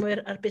am y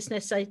ffermwyr a'r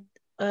busnesau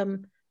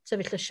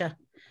sefyllysio.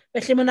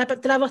 Felly mae yna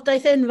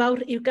drafodaeth enfawr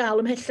i'w gael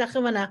ymhellach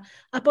yn fanna,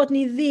 a bod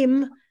ni ddim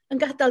yn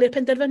gadael i'r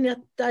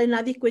penderfyniadau yna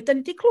ddigwydd. Da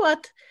ni wedi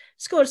clywed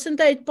sgwrs yn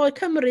dweud bod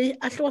Cymru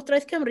a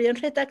Llywodraeth Cymru yn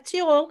rhedeg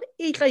tu ôl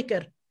i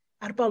Lloegr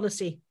ar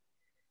bolisi.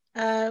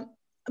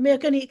 O'n i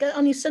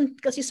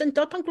gallu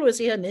syndod pan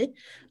glwys i hynny,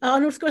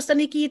 ond wrth gwrs da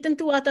ni gyd yn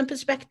dŵad am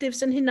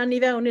perspectives yn hunan i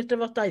fewn i'r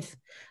drafodaeth.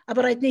 A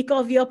bod rhaid ni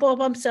gofio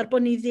bob amser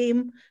bod ni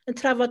ddim yn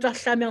trafod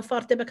falla mewn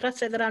ffordd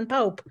democrataidd ar ran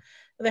pawb.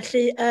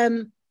 Felly,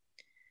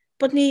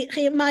 bod ni,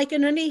 mae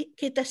gynnon ni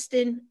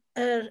cyd-destun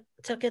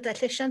targedau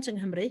llesiant yng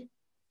Nghymru,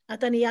 a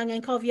da ni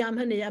angen cofio am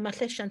hynny, a mae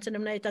llesiant yn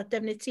ymwneud â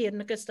defnydd tir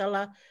yn ogystal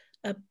â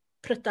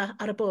prydau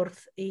ar y bwrdd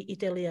i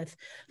deuluoedd.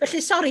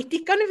 Felly, sori,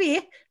 digon i fi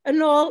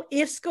yn ôl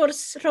i'r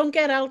sgwrs rhwng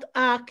Gerald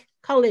ac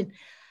Colin.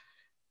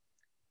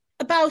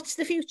 About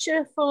the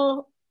future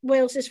for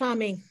Wales's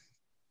farming.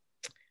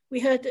 we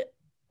heard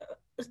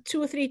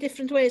 2 or 3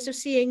 different ways of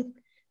seeing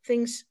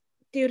things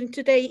during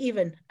today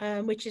even,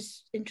 which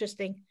is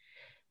interesting.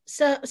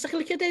 So,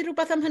 chi'n licio deud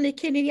rhywbeth am hynny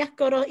cyn i ni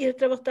agor i'r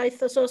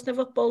drafodaeth os oes na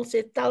phobl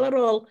sydd dal ar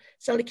ôl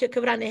sy'n licio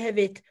cyfrannu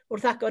hefyd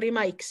wrth agor i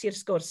mics i'r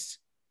sgwrs?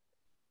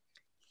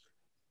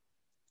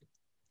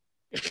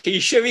 Chi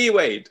eisiau fi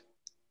weid?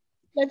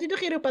 Na,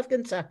 dydwch chi rhywbeth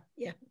gyntaf?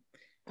 Yeah.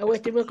 A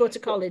wedyn we'll go to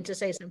Colin to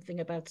say something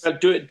about...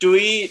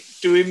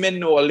 Dwi'n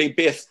mynd nôl i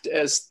beth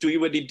dwi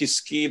wedi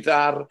disgydd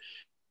ar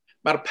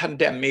mae'r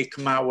pandemig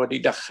ma wedi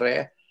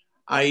dechrau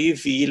a i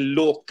fi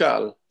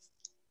local.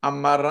 A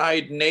mae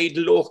rhaid wneud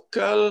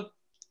local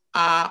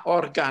a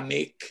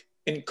organic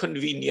yn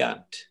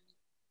convenient.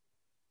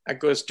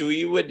 Ac os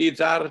dwi wedi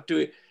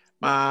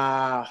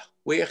mae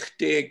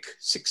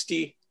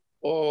 60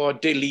 o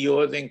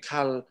deuluodd yn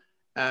cael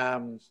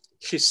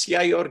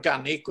llysiau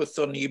organic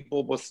wrthon ni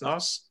bob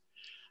wythnos,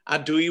 a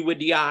dwi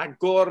wedi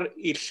agor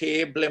i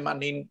lle ble maen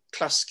nhw'n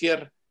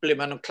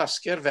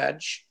clasgu'r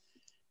veg.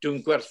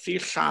 Dwi'n gwerthu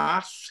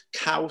llath,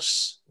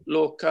 caws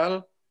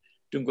local,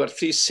 dwi'n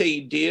gwerthu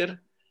seidir,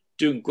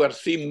 dwi'n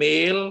gwerthu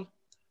mel,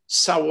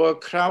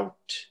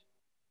 sauerkraut,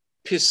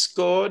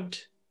 pysgod,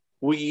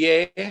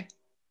 wyau,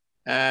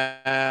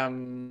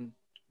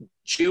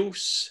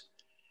 juice.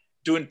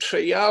 Dwi'n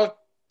treial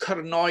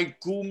cyrnoi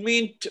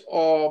gwmynt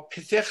o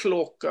pethau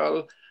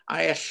local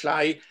a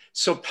ellau,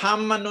 so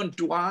pam maen nhw'n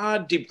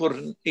dwad i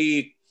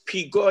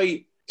pigo'i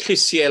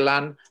llysiau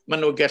maen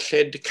nhw'n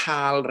gellid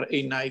cael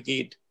una i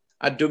gyd.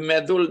 A dwi'n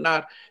meddwl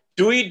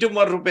dwi dim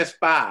ond rhywbeth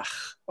bach,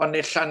 ond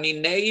allan ni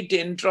wneud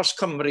un dros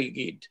Cymru i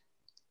gyd.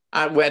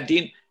 A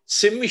wedyn,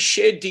 sy'n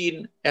eisiau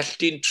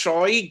di'n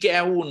troi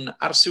gewn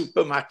ar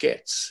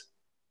supermarkets.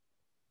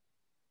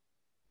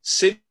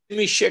 Sy'n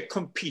eisiau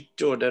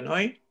compito dyn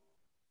nhw.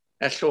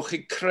 Ellwch chi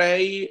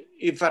creu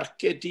i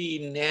farced i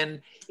unen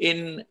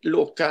un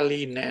local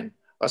unen.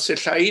 Os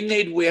ella i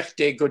wneud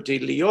 60 o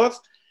deuluodd,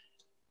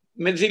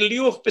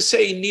 meddyliwch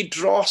bysau ni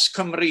dros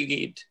Cymru i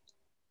gyd.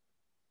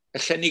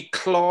 Ella ni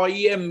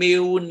chloi'r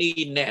mewn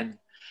unen.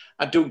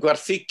 A dwi'n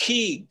gwerthu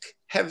cig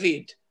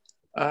hefyd.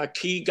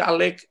 Cig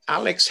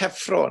Alex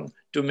Heffron.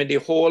 Dwi'n mynd i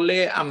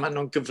hole a maen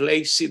nhw'n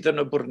gyfleus sydd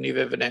yn y bwrni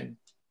fe fan hyn.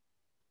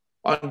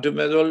 Ond dwi'n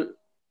meddwl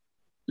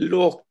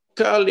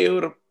local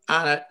yw'r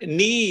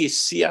ni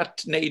sy'n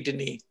at wneud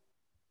ni.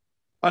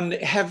 Ond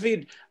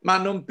hefyd,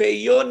 maen nhw'n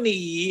beio ni,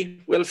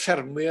 wel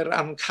ffermwyr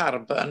am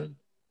carbon,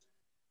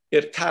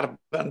 i'r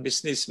carbon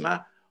busnes yma,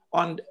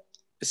 ond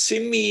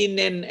sy'n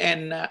un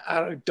yn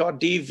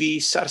dodi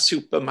fus ar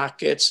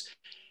supermarkets,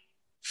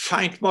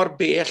 faint mor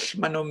bell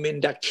maen nhw'n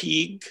mynd â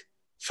cig,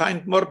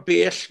 faint mor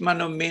bell maen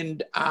nhw'n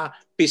mynd â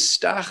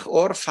bistach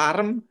o'r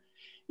ffarm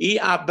i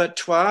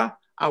abattoir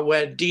a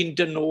wedyn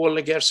dyn ôl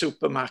ag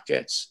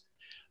supermarkets.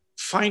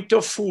 Faint o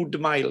food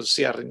miles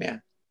sy'n arni.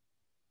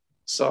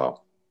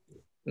 So,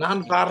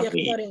 na'n farn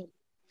ni.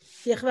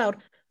 Diolch fawr.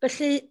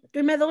 Felly,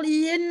 dwi'n meddwl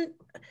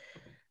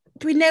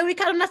dwi'n newid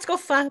cael yn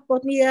atgoffa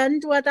bod ni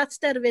yn dwad at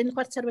derfyn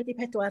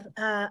 4:45.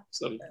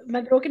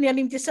 Mae'n ddrwg yn i,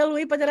 ni'n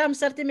disylwi bod yr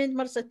amser di mynd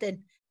mor sydyn.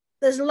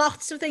 There's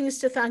lots of things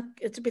to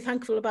be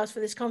thankful about for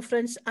this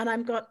conference, and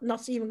I'm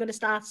not even going to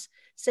start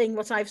saying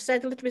what I've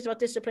said a little bit about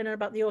discipline and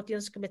about the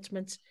audience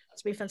commitment.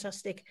 It's been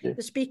fantastic. Yeah.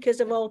 The speakers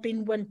have all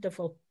been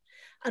wonderful.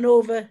 And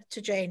over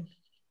to Jane.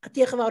 A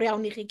diolch yn fawr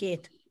iawn i chi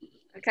gyd.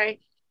 Okay,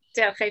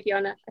 diolch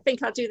Eifiona. I think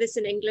I'll do this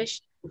in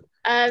English.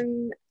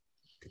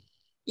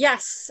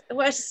 Yes,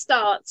 where to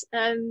start?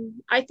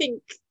 I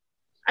think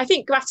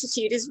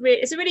gratitude is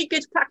a really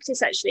good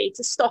practice actually,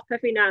 to stop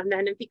every now and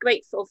then and be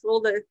grateful for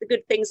all the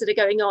good things that are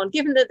going on,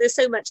 given that there's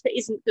so much that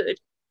isn't good.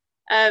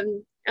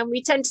 And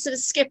we tend to sort of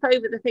skip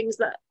over the things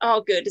that are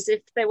good as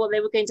if they were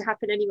going to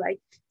happen anyway.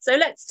 So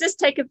let's just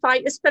take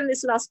let's spend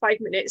this last 5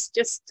 minutes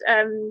just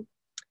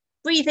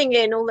breathing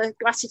in all the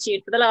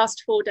gratitude for the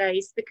last 4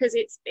 days, because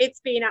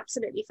it's been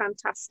absolutely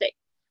fantastic.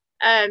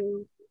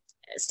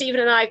 Stephen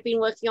and I have been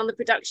working on the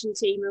production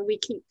team, and we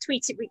keep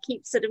tweeting, we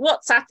keep sort of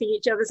WhatsApping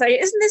each other saying,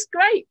 isn't this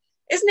great?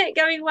 Isn't it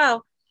going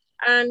well?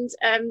 And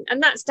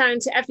that's down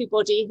to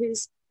everybody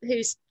who's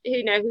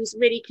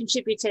really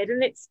contributed.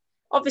 And it's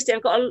obviously,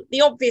 I've got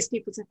the obvious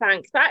people to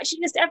thank, but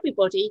actually just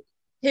everybody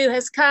who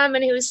has come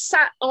and who has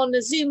sat on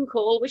a Zoom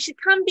call, which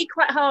can be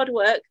quite hard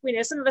work. You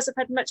know, some of us have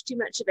had much too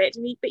much of it,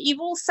 but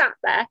you've all sat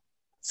there,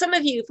 some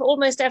of you for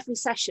almost every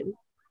session.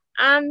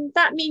 And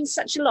that means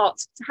such a lot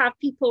to have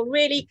people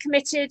really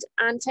committed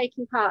and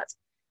taking part.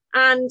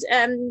 And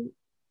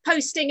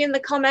posting in the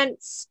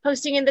comments,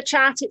 posting in the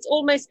chat, it's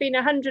almost been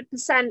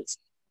 100%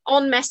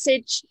 on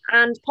message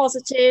and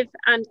positive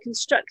and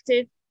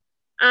constructive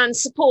and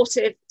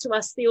supportive to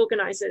us, the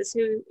organisers,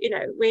 who, you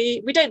know,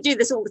 we don't do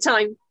this all the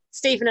time,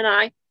 Stephen and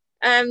I.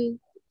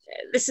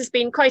 This has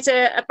been quite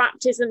a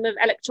baptism of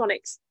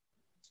electronics.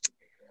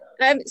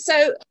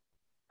 So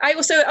I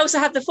also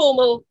have the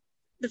formal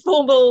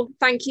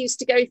thank yous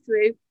to go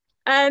through.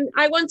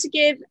 I want to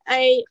give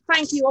a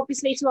thank you,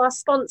 obviously, to our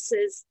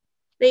sponsors,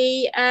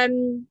 without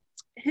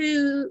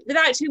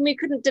whom we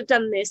couldn't have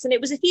done this. And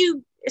it was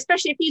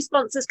especially a few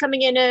sponsors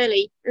coming in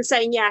early and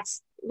saying,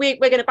 yes, we're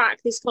going to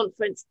back this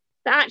conference.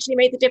 that actually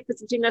made the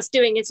difference between us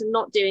doing it and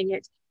not doing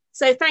it.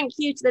 So thank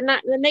you to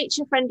the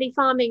Nature Friendly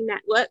Farming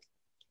Network,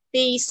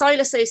 the Soil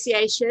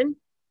Association,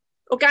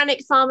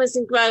 Organic Farmers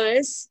and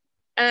Growers,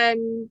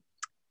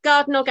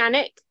 Garden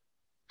Organic,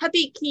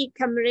 Hubby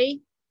Cymru,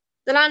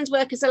 the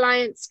Landworkers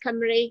Alliance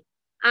Cymru,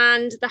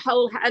 and the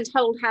Whole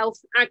Health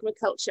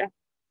Agriculture.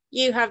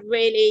 You've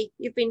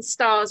been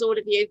stars, all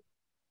of you.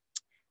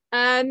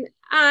 And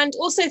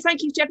also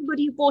thank you to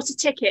everybody who bought a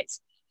ticket.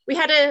 We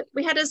had a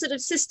sort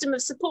of system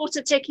of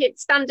supporter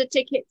tickets, standard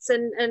tickets,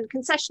 and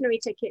concessionary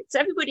tickets.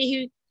 Everybody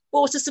who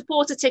bought a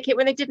supporter ticket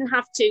when they didn't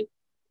have to,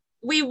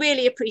 we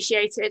really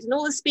appreciated. And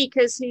all the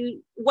speakers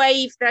who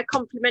waived their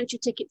complimentary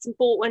tickets and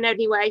bought one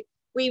anyway,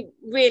 we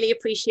really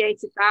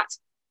appreciated that.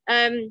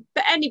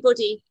 But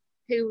anybody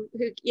who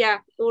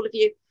all of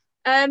you.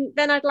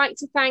 Then I'd like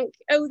to thank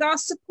our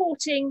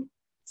supporting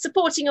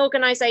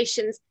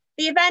organisations.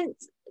 The event,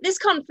 this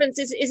conference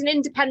is an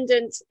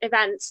independent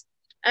event.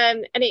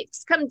 And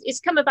it's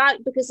come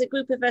about because a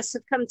group of us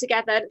have come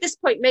together. At this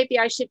point, maybe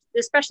I should do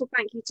a special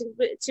thank you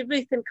to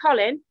Ruth and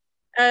Colin,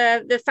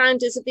 the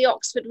founders of the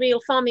Oxford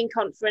Real Farming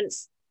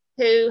Conference,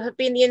 who have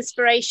been the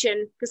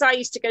inspiration, because I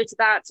used to go to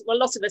that. Well, a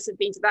lot of us have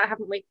been to that,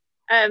 haven't we?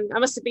 I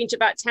must have been to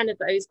about 10 of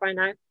those by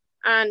now.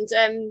 And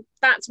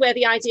that's where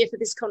the idea for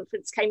this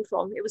conference came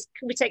from. It was,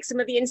 can we take some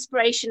of the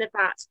inspiration of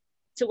that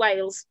to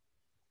Wales?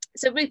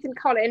 So Ruth and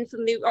Colin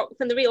from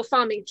the Real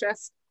Farming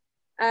Trust.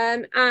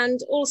 And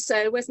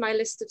also, where's my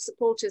list of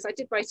supporters? I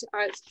did write it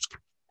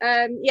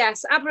out.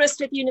 Yes,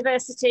 Aberystwyth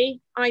University,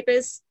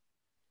 IBERS,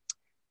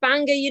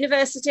 Bangor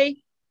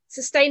University,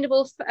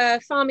 Sustainable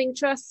Farming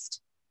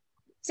Trust,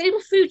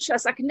 Sustainable Food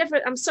Trust. I can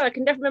never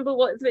remember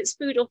if it's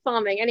food or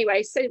farming.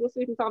 Anyway, Sustainable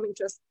Food and Farming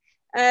Trust,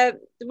 the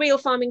Real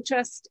Farming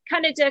Trust,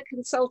 Canada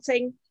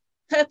Consulting,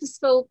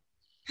 Purposeful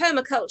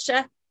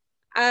Permaculture,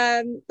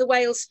 the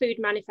Wales Food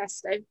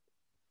Manifesto.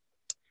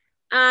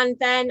 And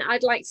then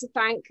I'd like to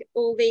thank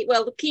all the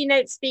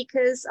keynote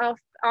speakers,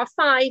 our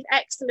 5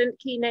 excellent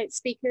keynote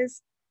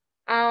speakers,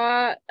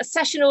 our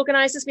session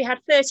organisers. We had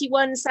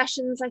 31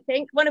 sessions, I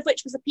think, one of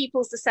which was a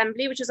People's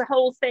Assembly, which was a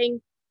whole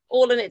thing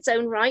all in its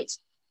own right.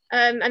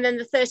 And then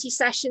the 30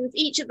 sessions,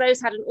 each of those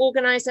had an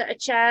organiser, a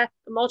chair,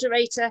 a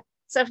moderator,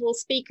 several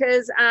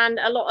speakers, and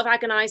a lot of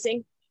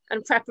agonising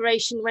and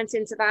preparation went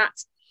into that.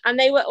 And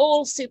they were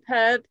all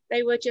superb.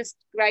 They were just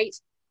great.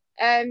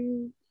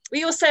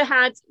 We also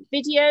had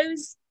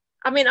videos.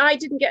 I mean, I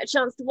didn't get a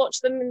chance to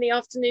watch them in the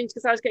afternoon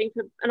because I was going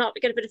for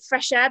get a bit of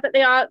fresh air, but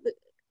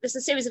there's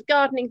a series of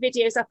gardening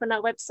videos up on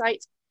our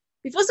website.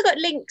 We've also got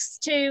links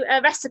to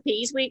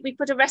recipes. We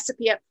put a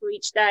recipe up for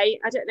each day.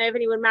 I don't know if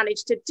anyone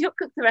managed to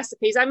cook the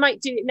recipes. I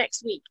might do it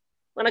next week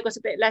when I got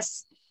a bit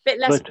less.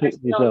 I'll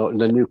take these out and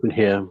then you can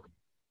hear.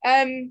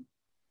 And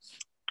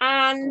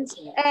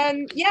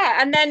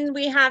then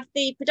we have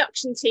the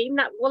production team.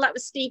 That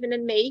was Stephen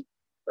and me.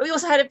 But we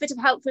also had a bit of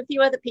help from a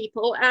few other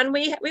people, and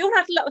we all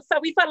had a lot of fun.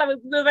 We felt like we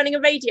were running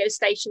a radio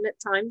station at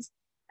times,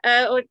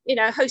 or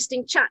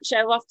hosting chat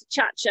show after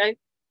chat show.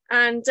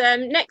 And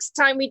next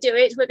time we do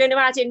it, we're going to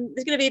add in.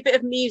 There's going to be a bit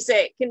of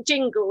music and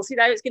jingles.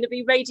 It's going to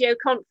be radio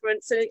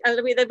conference, and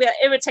there'll be an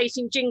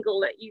irritating jingle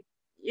that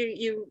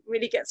you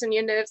really gets on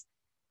your nerves.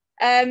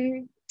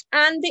 And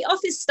the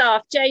office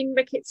staff, Jane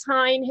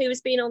Ricketts-Hine, who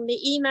has been on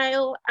the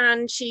email,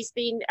 and she's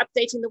been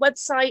updating the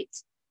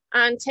website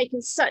and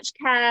taken such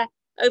care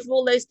over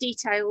all those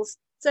details.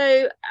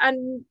 So,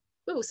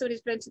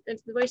 somebody's entered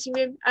the waiting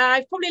room.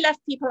 I've probably left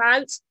people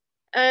out.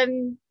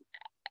 I'm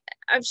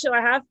sure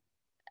I have.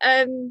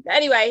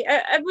 Anyway,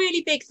 a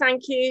really big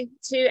thank you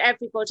to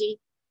everybody.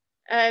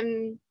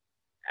 And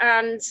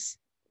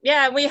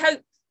yeah, we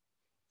hope.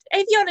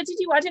 Aviona,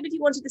 I don't know if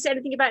you wanted to say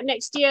anything about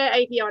next year,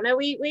 Aviona.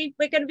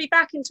 We're going to be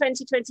back in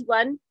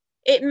 2021.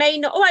 It may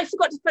not. Oh, I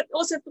forgot to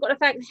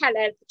thank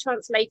Helen, the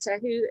translator,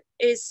 who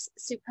is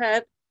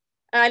superb.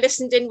 I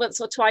listened in once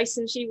or twice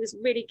and she was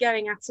really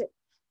going at it.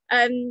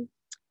 I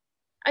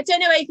don't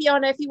know,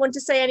 Eifiona, if you want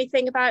to say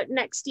anything about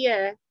next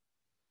year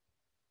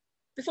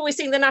before we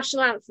sing the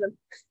national anthem.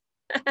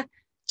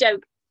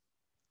 Joke.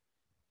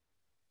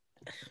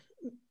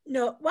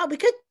 No, well, we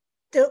could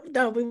do.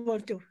 No, we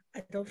won't do.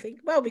 I don't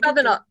think. Well, we could.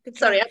 Rather not.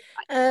 Sorry,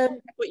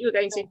 what you were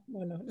going to.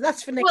 No.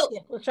 That's for next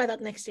year. We'll try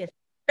that next year.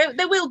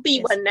 There will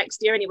be one next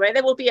year anyway.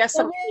 There will be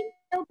something.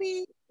 There'll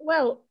be,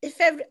 well, if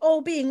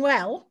all being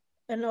well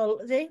and all,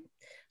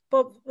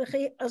 Bob,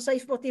 os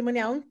eith bod dim yn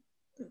iawn,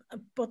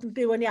 bod yn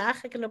byw yn iach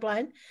ac yn y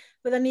blaen,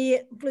 fydden ni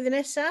blwyddyn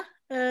nesaf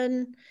yn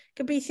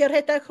gobeithio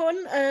rhedeg hwn.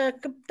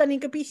 Da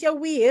ni'n gobeithio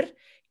wir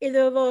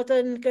iddo fod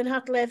yn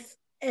gynhadledd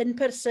in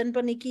person,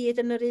 bod ni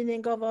gyd yn yr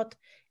un gofod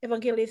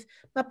efo'n gilydd.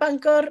 Mae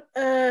Bangor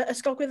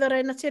Ysgol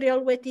Gwyddorau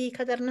Naturiol wedi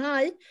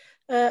cadarnhau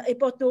ei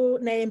bod nhw,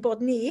 neu ein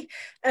bod ni,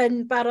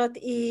 yn barod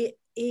i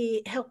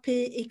helpu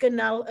i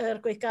gynnal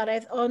yr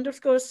gweithgaredd. Ond wrth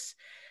gwrs,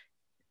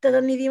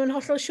 dydyn ni ddim yn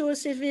hollol siŵr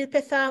sydd fydd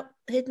pethau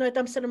hyd yn oed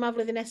amser yma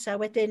flwyddyn nesaf.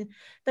 Wedyn,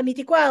 da ni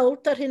wedi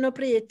gweld ar hyn o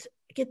bryd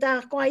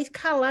gyda gwaith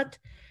calad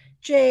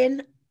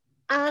Jane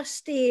a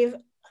Steve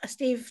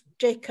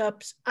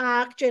Jacobs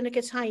ac Jane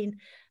Ricketts-Hine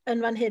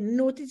yn fan hyn.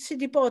 Nhw sydd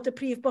wedi bod y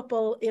prif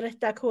bobl i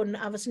redag hwn,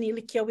 a fyswn ni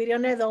licio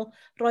wirioneddol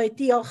roi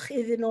diolch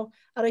iddyn nhw,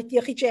 a roi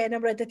diolch i Jane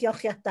am roed y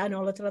diolchiadau yn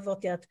ôl y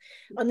draddodiad.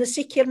 Ond yn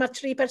sicr mae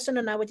 3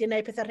 person yna wedi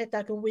gwneud pethau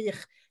redag yn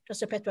wych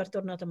dros y 4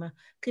 diwrnod yma.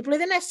 Felly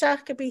blwyddyn nesaf,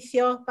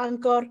 gobeithio,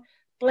 Bangor,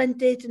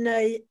 blended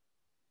neu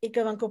i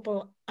gyfan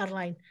gwbl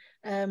ar-lein.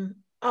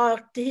 O,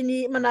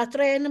 mae yna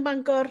dren yn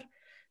Bangor,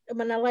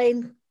 mae yna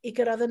lein i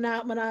gyrraedd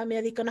yna, mae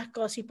yna ddigon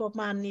agos i bob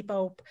man i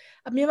bawb.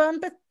 A mi oedd yn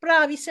beth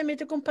braf i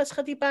symud o gwmpas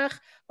chydig bach,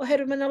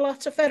 oherwydd mae yna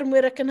lot o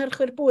ffermwyr ac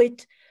cynhyrchwyr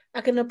bwyd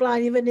ac yn y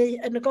blaen i fyny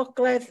yn y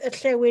gogledd, y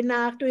llewyn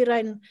a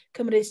dwyrain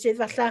Cymru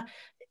sydd falle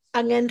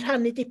angen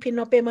rhannu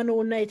dipyn o be maen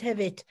nhw'n wneud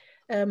hefyd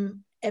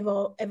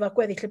efo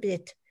gweddill y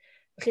byd.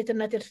 Felly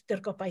dyna di'r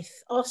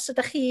gobaith. Os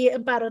ydych chi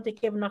yn barod i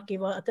gefnogi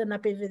fo, a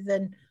dyna beth fydd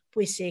yn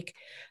bwysig.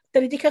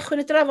 Da ni wedi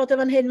cychwyn y drafod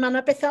efo hyn, mae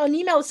yna bethau, o'n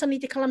i'n meddwl sa'n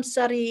ni wedi cael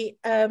amser i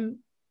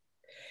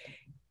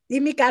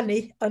ddim i ganu,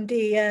 ond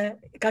i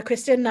gael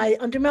cwestiynau.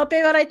 Ond dwi'n meddwl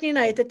beth mae rhaid ni'n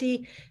wneud ydy,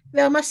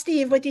 fel mae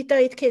Steve wedi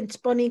dweud cynt,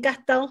 bod ni'n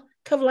gadael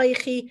cyfle i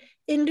chi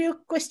unrhyw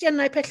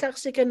gwestiynau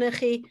pellach sydd gennych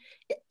chi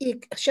i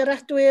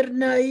siaradwyr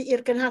neu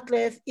i'r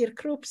gynhadledd, i'r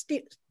grŵp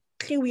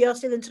lliwio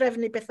sydd yn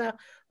trefnu bethau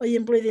o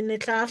un blwyddyn neu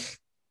llall.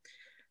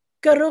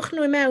 Gyrwch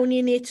nhw mewn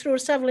i ni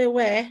trwy'r safle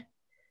we,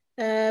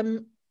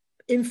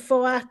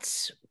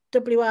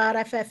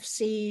 info@WRFFC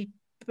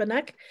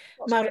bynnag,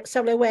 mae'r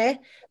safle we,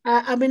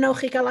 a mi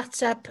wnewch chi gael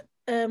ateb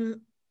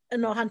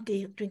yn o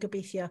handi, dwi'n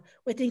gobeithio.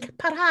 Wedyn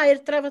parhau'r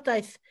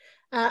drafodaeth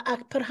a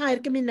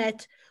parhau'r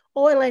gymuned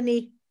o eleni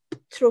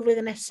trwy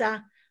flwyddyn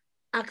nesaf,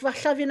 ac falle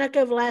fydd yna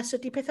gyfle, os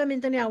ydy pethau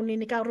mynd yn iawn i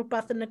ni gael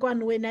rhywbeth yn y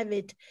Gwanwyn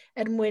hefyd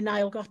mwyn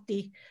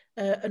ailgodi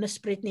yn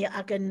ysbryd ni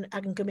ac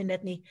yn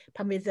gymuned ni,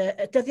 pan fydd y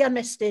dyddiau'n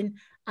mestyn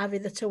a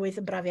fydd y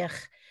tywydd yn brafiach,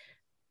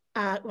 a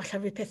falle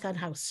fydd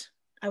pethau'n haws.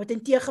 A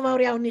wedyn diolch yn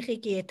fawr iawn i chi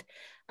gyd.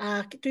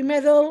 Ac dwi'n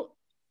meddwl,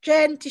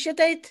 Jen, ti eisiau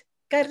deud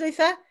gair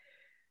ddwytha?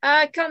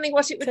 I can't think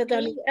what it would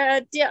be.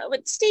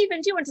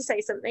 Stephen, do you want to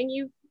say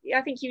something?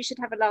 I think you should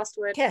have a last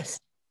word. Yes.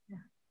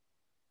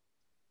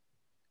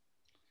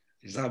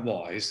 Is that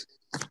wise?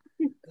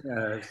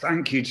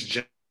 Thank you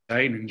to Jane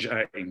and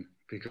Jane,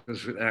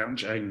 because without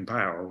Jane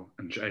Powell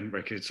and Jane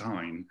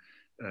Ricketts-Hine,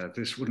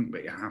 this wouldn't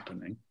be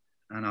happening.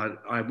 And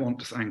I want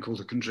to thank all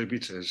the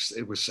contributors.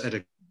 It was said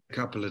a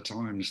couple of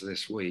times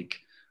this week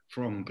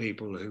from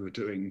people who are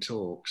doing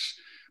talks,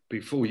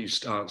 before you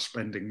start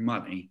spending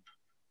money,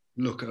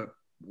 look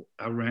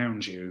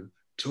around you,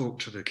 talk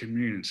to the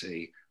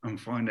community and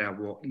find out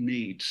what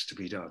needs to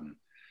be done.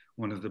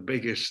 One of the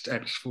biggest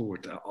steps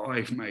forward that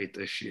I've made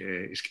this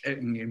year is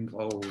getting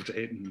involved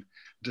in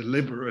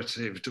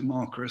deliberative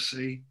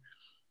democracy,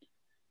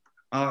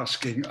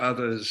 asking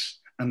others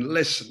and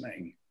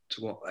listening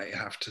to what they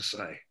have to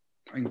say.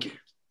 Thank you.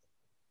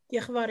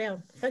 Diolch yn fawr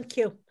iawn. Thank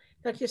you.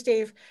 Thank you,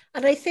 Steve.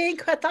 And I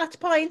think at that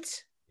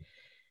point,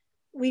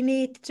 we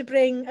need to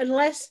bring,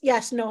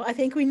 I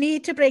think we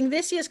need to bring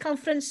this year's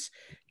conference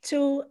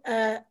to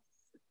a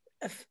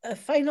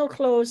final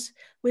close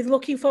with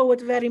looking forward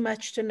very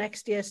much to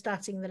next year,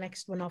 starting the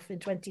next one off in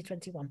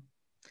 2021.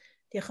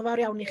 Diolch yn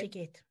fawr iawn i chi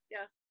gyd.